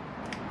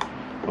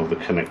of the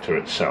connector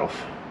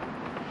itself,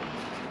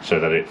 so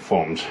that it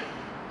forms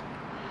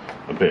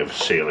a bit of a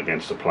seal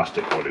against the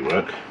plastic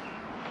bodywork.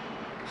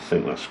 I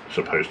think that's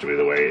supposed to be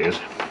the way it is.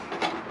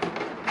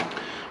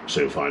 We'll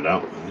soon find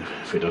out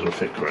if it doesn't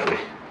fit correctly.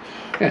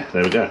 Yeah,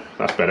 there we go.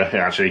 That's better.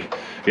 Yeah, actually,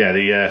 yeah,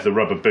 the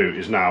rubber boot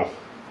is now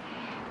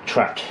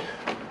trapped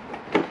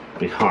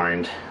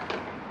behind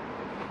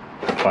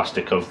the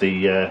plastic of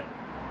the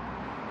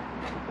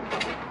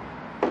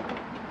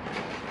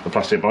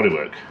plastic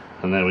bodywork,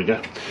 and there we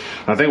go.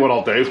 I think what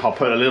I'll do, I'll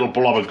put a little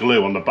blob of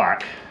glue on the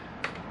back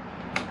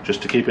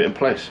just to keep it in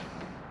place.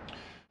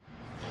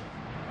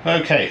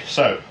 Okay,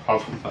 so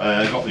I've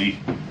got the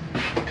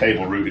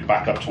cable routed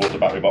back up towards the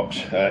battery box,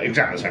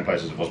 exactly the same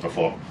place as it was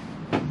before.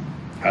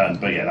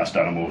 But yeah, that's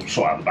done, and we'll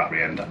sort out the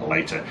battery end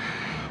later.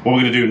 What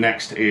we're going to do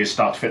next is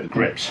start to fit the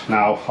grips.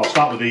 Now, I'll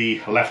start with the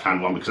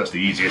left-hand one because that's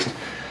the easiest,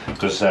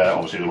 because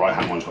obviously the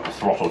right-hand one's got the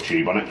throttle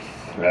tube on it.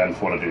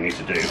 What I do need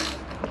to do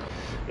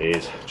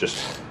is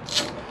just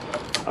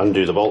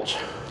undo the bolt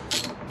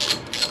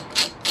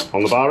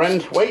on the bar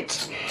end.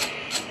 Wait.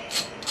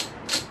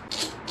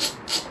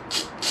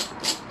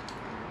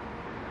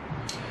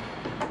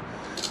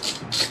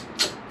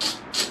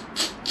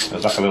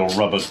 There's like a little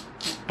rubber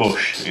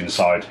bush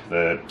inside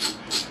the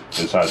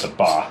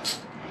bar,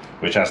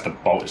 which as the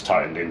bolt is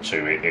tightened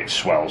into it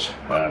swells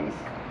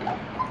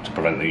to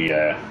prevent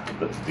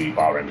the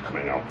bar end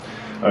coming out.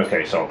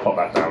 Okay, so I'll pop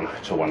that down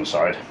to one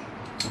side,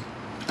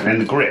 and then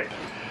the grip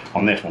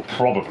on this will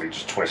probably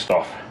just twist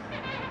off.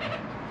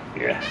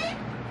 Yeah,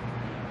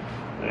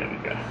 there we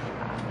go.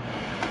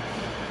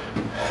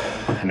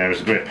 And there's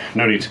the grip.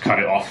 No need to cut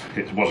it off.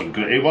 It wasn't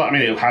good. I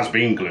mean, it has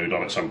been glued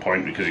on at some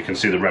point because you can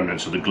see the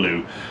remnants of the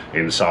glue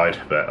inside,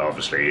 but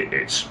obviously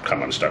it's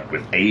come unstuck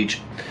with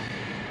age.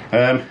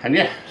 And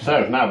yeah,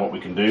 so now what we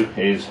can do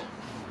is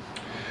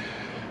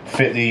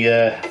fit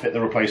the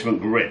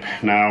replacement grip.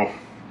 Now,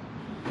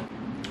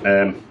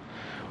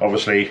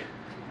 obviously,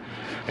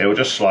 it will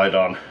just slide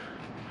on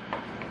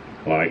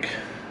like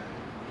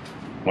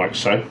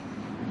so,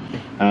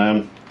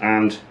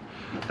 and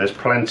there's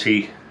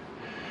plenty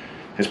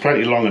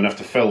long enough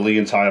to fill the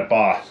entire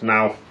bar.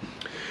 Now,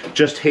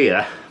 just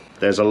here,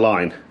 there's a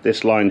line.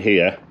 This line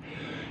here,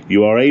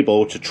 you are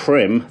able to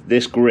trim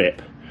this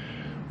grip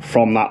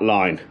from that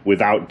line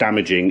without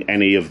damaging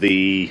any of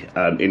the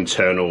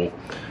internal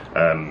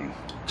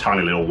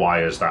tiny little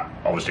wires that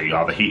obviously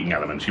are the heating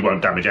elements. You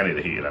won't damage any of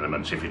the heating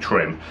elements if you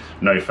trim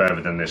no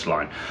further than this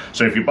line.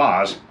 So if your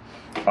bars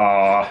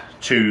are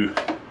too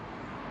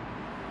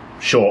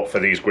short for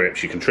these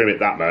grips, you can trim it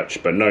that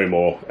much, but no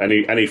more.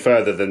 Any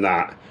further than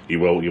that, you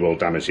will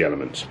damage the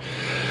elements.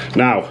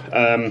 Now,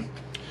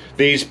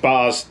 these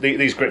bars,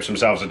 these grips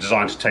themselves are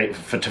designed to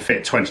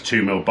fit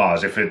 22mm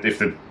bars. If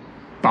the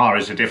bar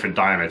is a different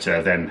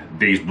diameter, then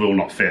these will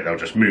not fit. They'll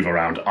just move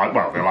around.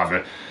 Well, they'll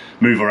either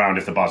move around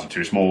if the bars are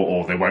too small,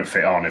 or they won't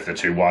fit on if they're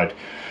too wide.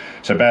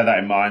 So bear that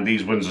in mind.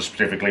 These ones are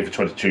specifically for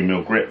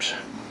 22mm grips,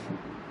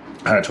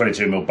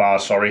 22mm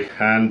bars, sorry.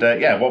 And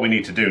yeah, what we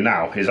need to do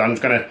now is I'm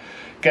just going to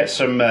get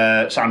some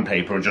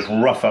sandpaper and just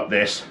rough up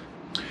this,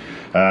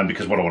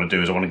 because what I want to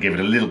do is I want to give it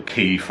a little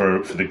key for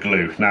the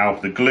glue. Now,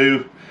 the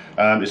glue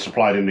is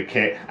supplied in the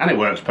kit, and it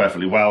works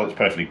perfectly well. It's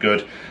perfectly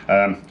good.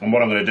 And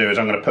what I'm going to do is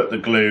I'm going to put the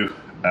glue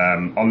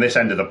on this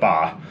end of the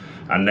bar,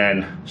 and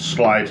then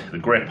slide the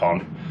grip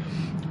on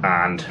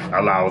and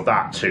allow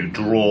that to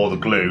draw the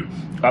glue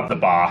up the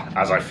bar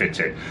as I fit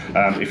it.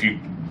 If you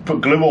put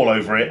glue all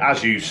over it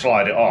as you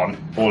slide it on,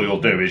 all you'll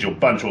do is you'll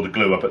bunch all the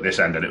glue up at this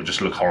end and it'll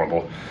just look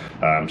horrible.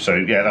 So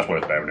yeah, that's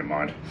worth bearing in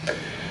mind.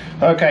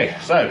 Okay,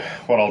 so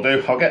what I'll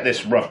do, I'll get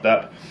this roughed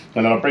up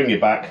and then I'll bring you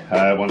back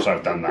once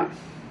I've done that.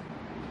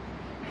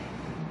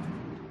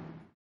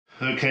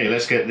 Okay,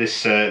 let's get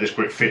this this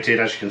grip fitted.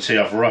 As you can see,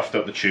 I've roughed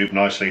up the tube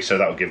nicely, so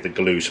that will give the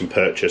glue some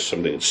purchase,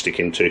 something to stick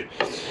into.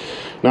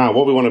 Now,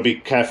 what we want to be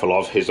careful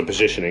of is the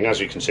positioning.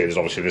 As you can see, there's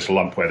obviously this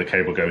lump where the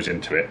cable goes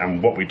into it,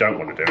 and what we don't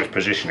want to do is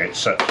position it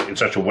in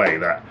such a way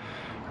that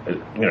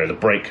the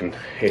brake can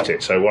hit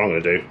it. So what I'm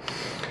going to do,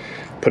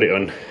 put it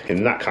on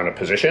in that kind of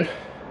position,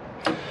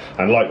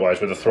 And likewise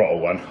with the throttle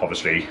one,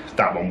 obviously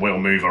that one will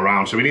move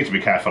around, so we need to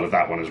be careful of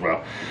that one as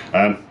well.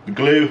 The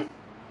glue,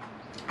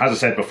 as I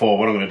said before,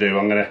 what I'm going to do,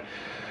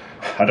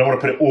 I don't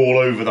want to put it all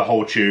over the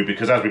whole tube,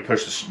 because as we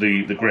push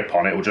the grip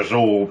on, it will just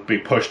all be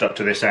pushed up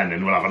to this end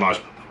and we'll have a nice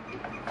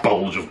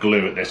bulge of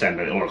glue at this end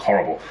and it'll look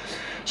horrible.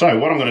 So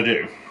what I'm going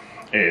to do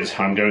is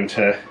I'm going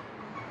to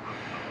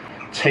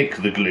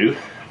take the glue,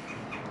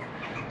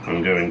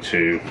 I'm going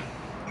to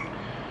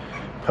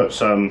put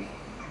some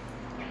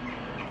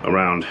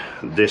around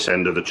this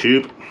end of the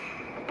tube,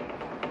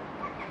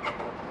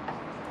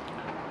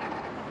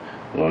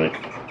 like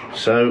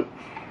so.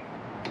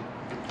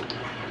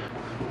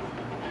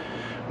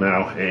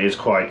 Now it is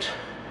quite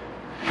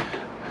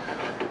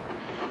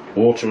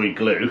watery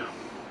glue,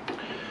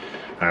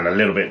 and a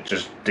little bit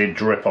just did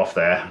drip off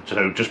there,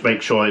 so just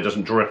make sure it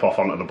doesn't drip off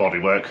onto the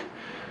bodywork.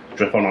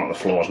 Drip on onto the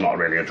floor is not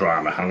really a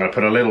drama. I'm going to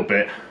put a little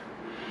bit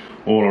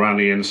all around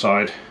the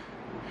inside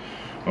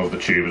of the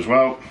tube as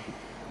well,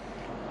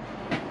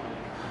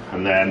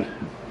 and then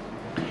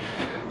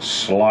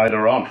slide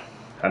her on,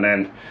 and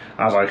then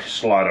as I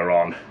slide her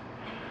on,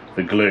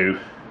 the glue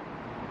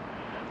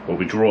will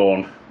be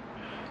drawn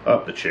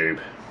up the tube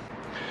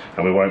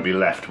and we won't be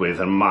left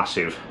with a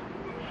massive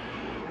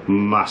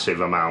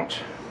amount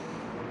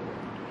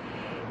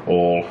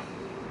all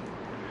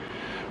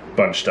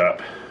bunched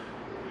up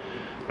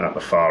at the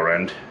far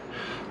end.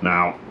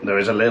 Now there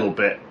is a little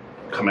bit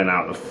coming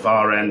out the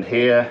far end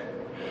here,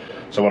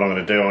 so what I'm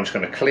going to do, I'm just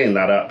going to clean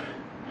that up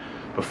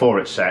before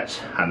it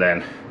sets, and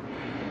then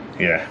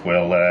yeah,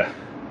 we'll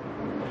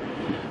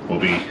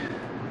be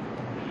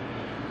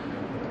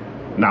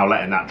now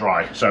letting that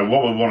dry. So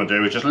what we want to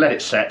do is just let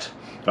it set.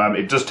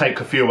 It does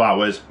take a few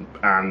hours,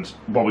 and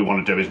what we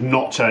want to do is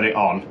not turn it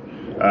on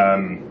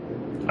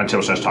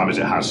until such time as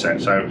it has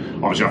set. So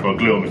obviously I've got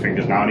glue on my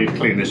fingers now, I need to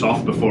clean this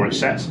off before it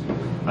sets.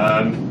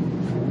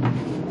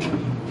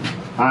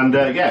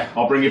 Yeah,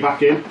 I'll bring you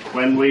back in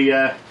when we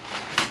get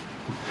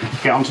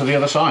onto the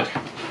other side.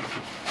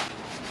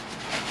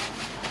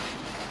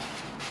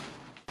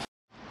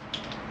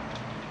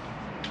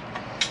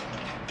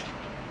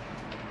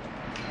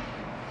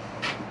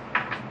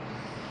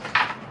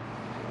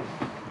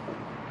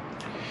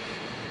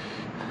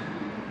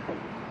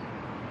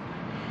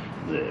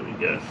 There we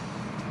go.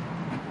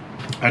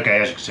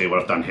 Okay, as you can see, what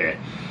I've done here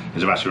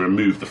is I've actually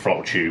removed the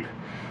throttle tube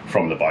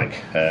from the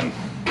bike.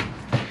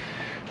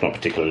 It's not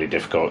particularly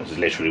difficult, it's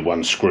literally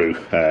one screw,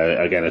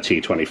 again a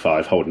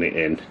T25 holding it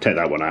in, take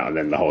that one out and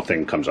then the whole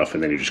thing comes off,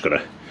 and then you just got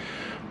to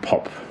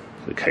pop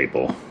the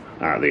cable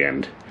out of the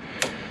end,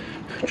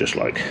 just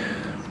like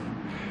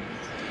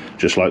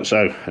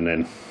so, and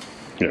then,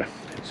 you know,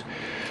 it's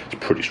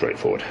pretty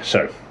straightforward.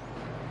 So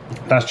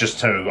that's just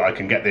so I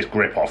can get this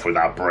grip off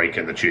without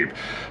breaking the tube,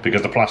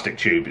 because the plastic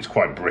tube is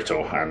quite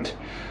brittle and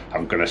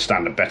I'm going to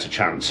stand a better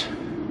chance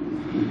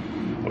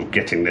of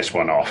getting this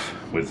one off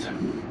with,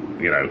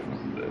 you know,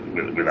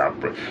 without,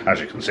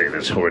 as you can see,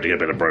 there's already a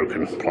bit of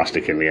broken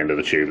plastic in the end of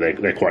the tube.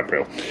 They're quite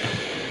brittle.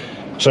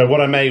 So what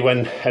I may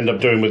end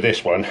up doing with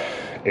this one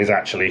is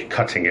actually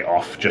cutting it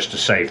off just to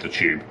save the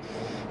tube,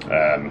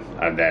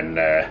 and then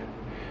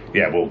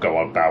yeah, we'll go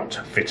about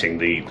fitting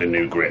the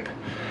new grip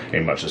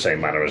in much the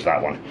same manner as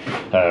that one.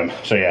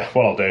 So yeah,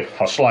 what I'll do,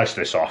 I'll slice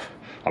this off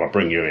and I'll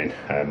bring you in,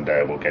 and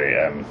we'll get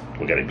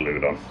it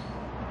glued on.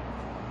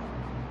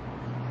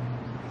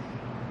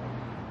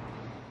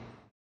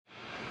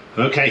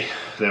 Okay,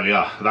 there we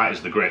are. That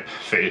is the grip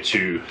fitted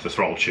to the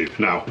throttle tube.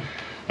 Now,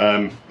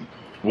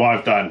 what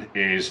I've done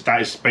is, that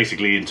is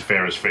basically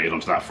interference fitted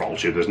onto that throttle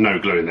tube. There's no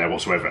glue in there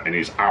whatsoever, and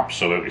it's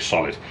absolutely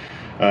solid.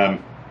 The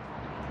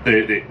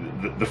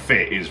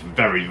fit is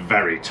very,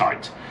 very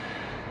tight.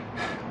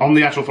 On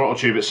the actual throttle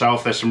tube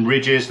itself, there's some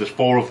ridges, there's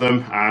 4 of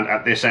them, and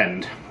at this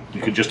end,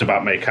 you could just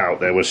about make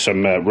out there was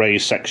some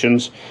raised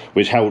sections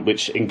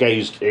which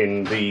engaged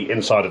in the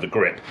inside of the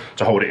grip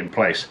to hold it in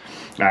place.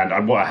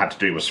 And what I had to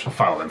do was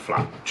file them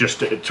flat, just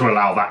to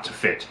allow that to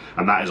fit,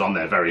 and that is on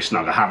there very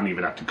snug. I haven't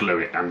even had to glue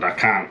it, and I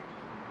can't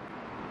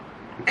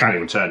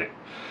even turn it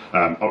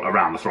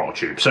around the throttle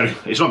tube, so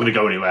it's not going to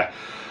go anywhere.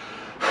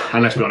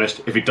 And let's be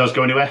honest, if it does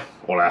go anywhere,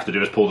 all I have to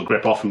do is pull the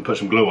grip off and put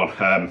some glue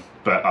on,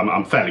 but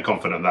I'm fairly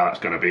confident that that's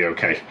going to be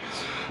okay.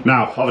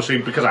 Now, obviously,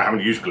 because I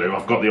haven't used glue,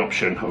 I've got the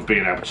option of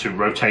being able to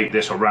rotate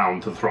this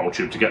around the throttle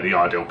tube to get the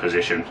ideal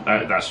position.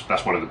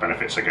 That's one of the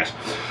benefits, I guess.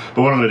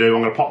 But what I'm going to do,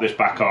 I'm going to pop this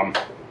back on,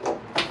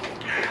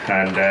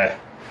 and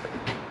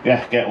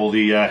yeah, get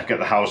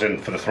the housing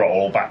for the throttle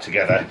all back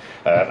together,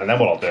 and then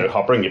what I'll do,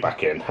 I'll bring you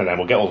back in, and then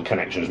we'll get all the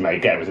connections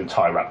made, get everything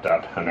tie wrapped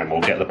up, and then we'll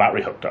get the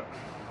battery hooked up.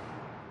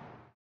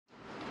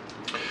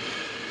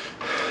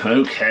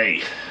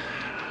 Okay,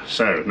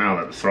 so now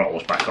that the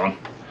throttle's back on,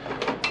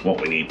 what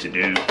we need to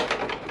do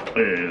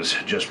is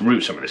just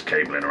route some of this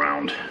cabling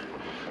around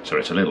so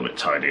it's a little bit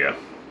tidier.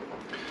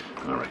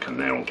 I reckon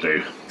they'll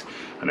do.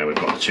 And then we've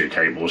got the 2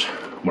 cables,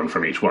 one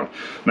from each one.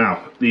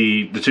 Now,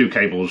 the 2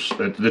 cables,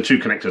 the 2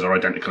 connectors are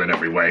identical in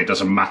every way. It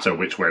doesn't matter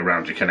which way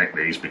around you connect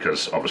these,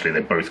 because obviously they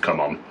both come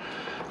on,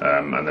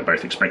 and they're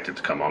both expected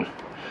to come on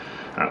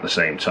at the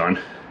same time.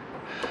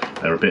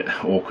 they're a bit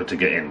awkward to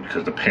get in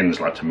because the pins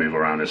like to move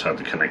around inside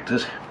the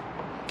connectors.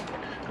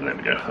 And there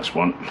we go, that's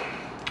one.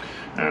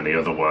 And the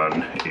other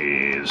one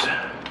is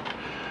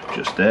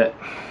just there.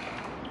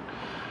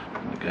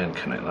 And again,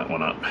 connect that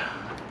one up.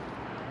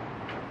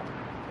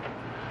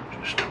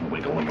 Just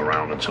wiggle them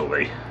around until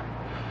they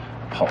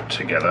pop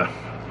together.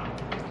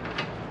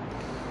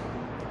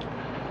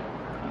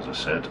 As I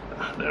said,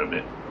 they're a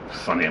bit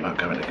funny about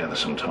going together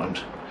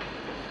sometimes.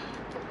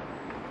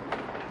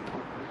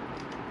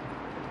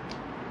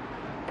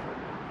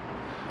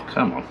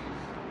 Come on,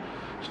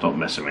 stop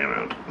messing me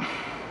around.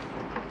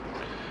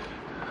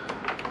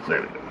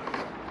 There we go.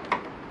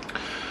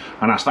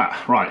 And that's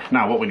that. Right,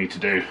 now what we need to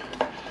do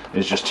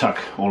is just tuck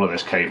all of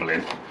this cable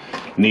in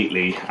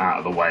neatly out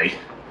of the way.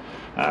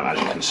 As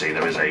you can see,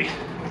 there is a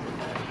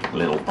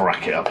little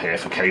bracket up here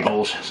for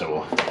cables, so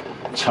we'll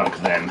tuck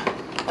them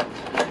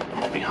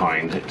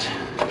behind it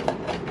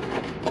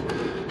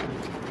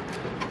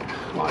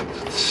like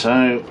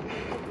so,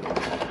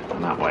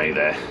 and that way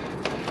they're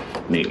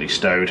neatly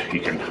stowed. You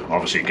can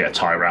obviously get a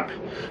tie wrap.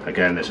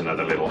 Again, there's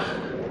another little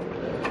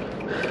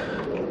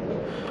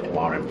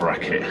wiring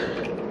bracket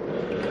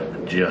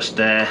just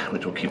there,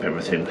 which will keep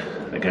everything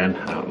again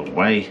out of the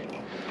way.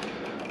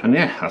 And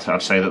yeah,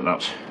 I'd say that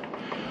that's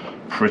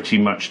pretty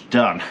much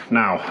done.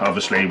 Now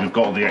obviously we've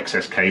got all the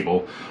excess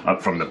cable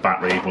up from the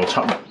battery. What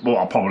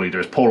I'll probably do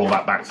is pull all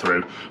that back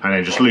through and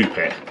then just loop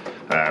it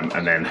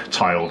and then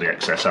tie all the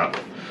excess up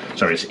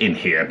so it's in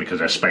here because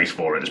there's space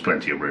for it, there's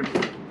plenty of room.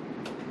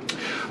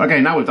 Okay,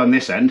 now we've done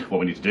this end, what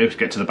we need to do is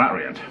get to the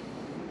battery end.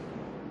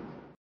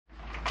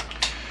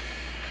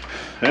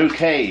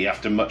 Okay,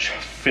 after much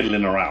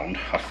fiddling around,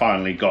 I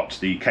finally got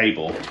the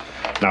cable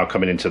now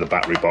coming into the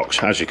battery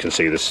box. As you can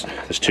see, there's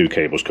two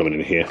cables coming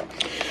in here.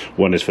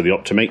 One is for the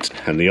Optimate,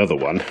 and the other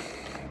one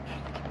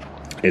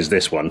is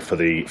this one for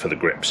the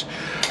grips.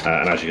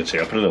 And as you can see,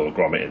 I put a little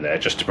grommet in there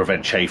just to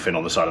prevent chafing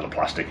on the side of the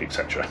plastic,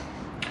 etc.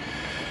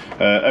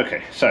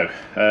 Okay, so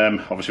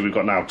obviously we've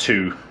got now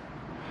two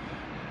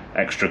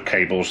extra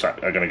cables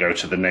that are going to go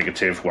to the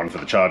negative, one for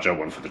the charger,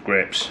 one for the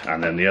grips,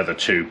 and then the other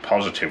two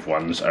positive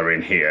ones are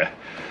in here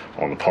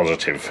on the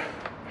positive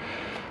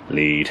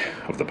lead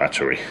of the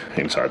battery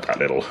inside that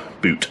little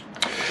boot.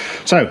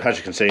 So as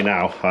you can see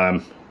now,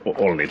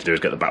 all I need to do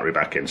is get the battery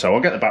back in. So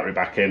I'll get the battery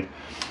back in,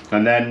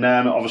 and then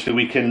obviously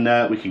we can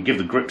give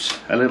the grips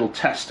a little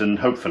test, and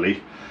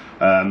hopefully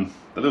the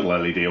little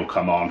LED will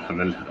come on, and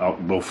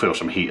then we'll feel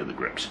some heat at the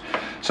grips.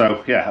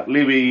 So yeah,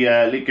 give me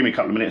a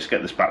couple of minutes to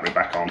get this battery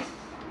back on,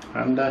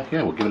 and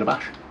yeah, we'll give it a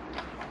bash.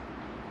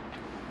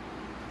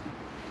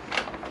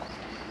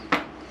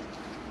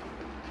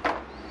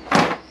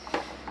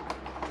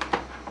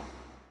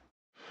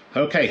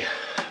 Okay,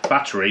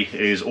 battery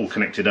is all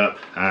connected up,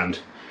 and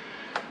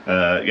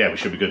yeah, we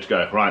should be good to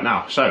go right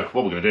now. So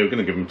what we're going to do, we're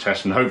going to give them a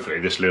test, and hopefully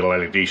this little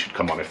LED should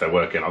come on if they're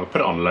working. I'll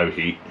put it on low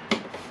heat.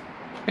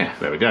 Yeah,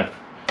 there we go.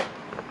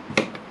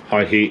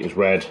 High heat is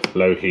red,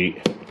 low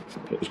heat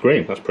is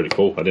green. That's pretty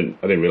cool. I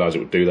didn't realise it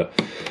would do that.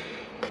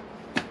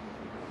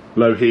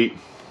 Low heat.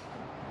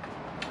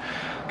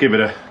 Give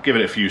it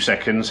a few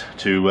seconds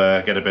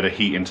to get a bit of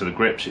heat into the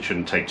grips. It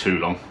shouldn't take too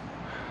long.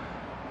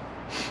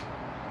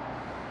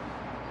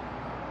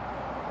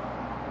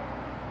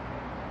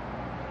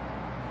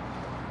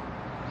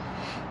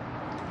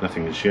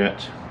 Nothing as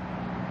yet.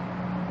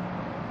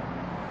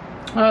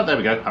 Oh, there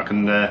we go. I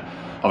can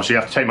obviously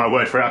you have to take my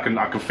word for it.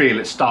 I can feel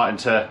it starting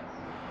to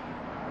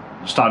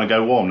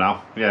go warm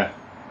now. Yeah.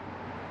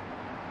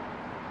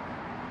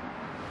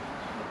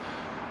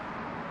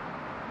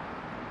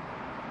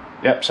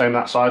 Yep, same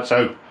that side.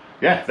 So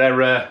yeah,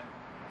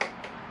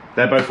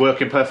 they're both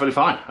working perfectly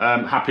fine.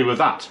 Happy with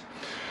that.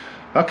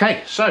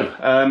 Okay, so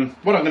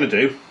what I'm going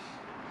to do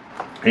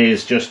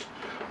is just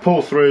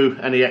pull through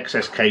any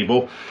excess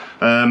cable.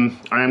 I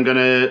am going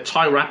to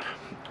tie wrap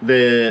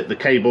the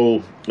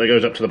cable that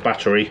goes up to the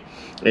battery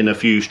in a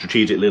few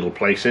strategic little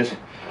places,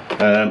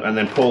 and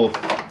then pull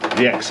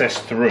the excess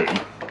through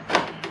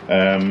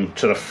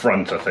to the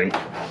front, I think,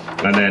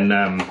 and then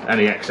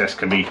any excess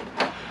can be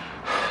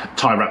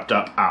tie wrapped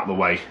up out of the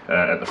way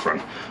at the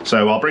front.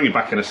 So I'll bring you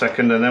back in a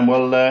second, and then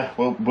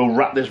we'll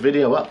wrap this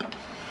video up.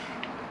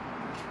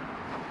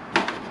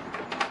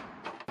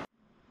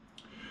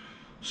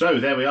 So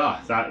there we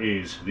are. That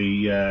is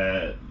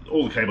the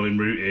all the cabling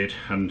routed,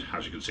 and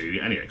as you can see,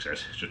 any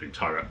excess has just been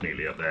tie wrapped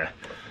neatly up there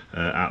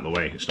out of the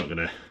way. It's not going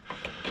to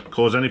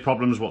cause any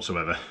problems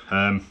whatsoever.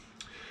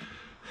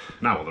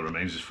 Now all that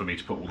remains is for me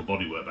to put all the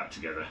bodywork back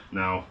together.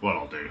 Now what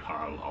I'll do,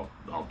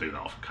 I'll do that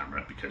off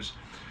camera because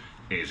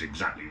it is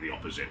exactly the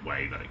opposite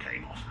way that it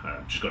came off.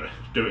 Just got to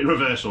do it in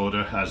reverse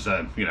order, as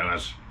you know,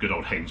 as good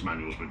old Haynes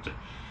manuals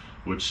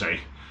would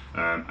say.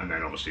 And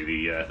then obviously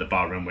the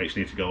bar run weights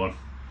need to go on.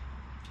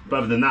 But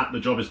other than that, the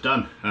job is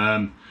done.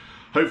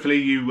 Hopefully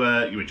you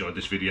enjoyed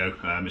this video.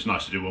 It's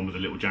nice to do one with a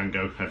little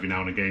Django every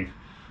now and again.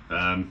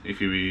 If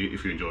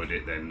you enjoyed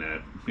it, then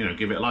you know,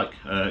 give it a like.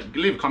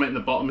 Leave a comment in the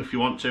bottom if you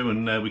want to,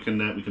 and we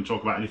can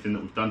talk about anything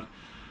that we've done.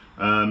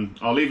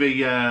 I'll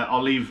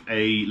leave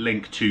a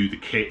link to the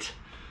kit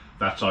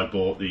that I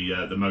bought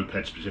the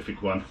moped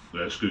specific one,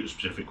 scooter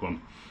specific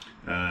one.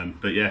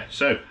 But yeah,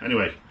 so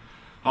anyway,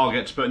 I'll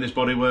get to putting this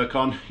bodywork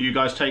on. You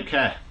guys take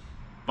care.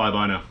 Bye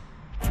bye now.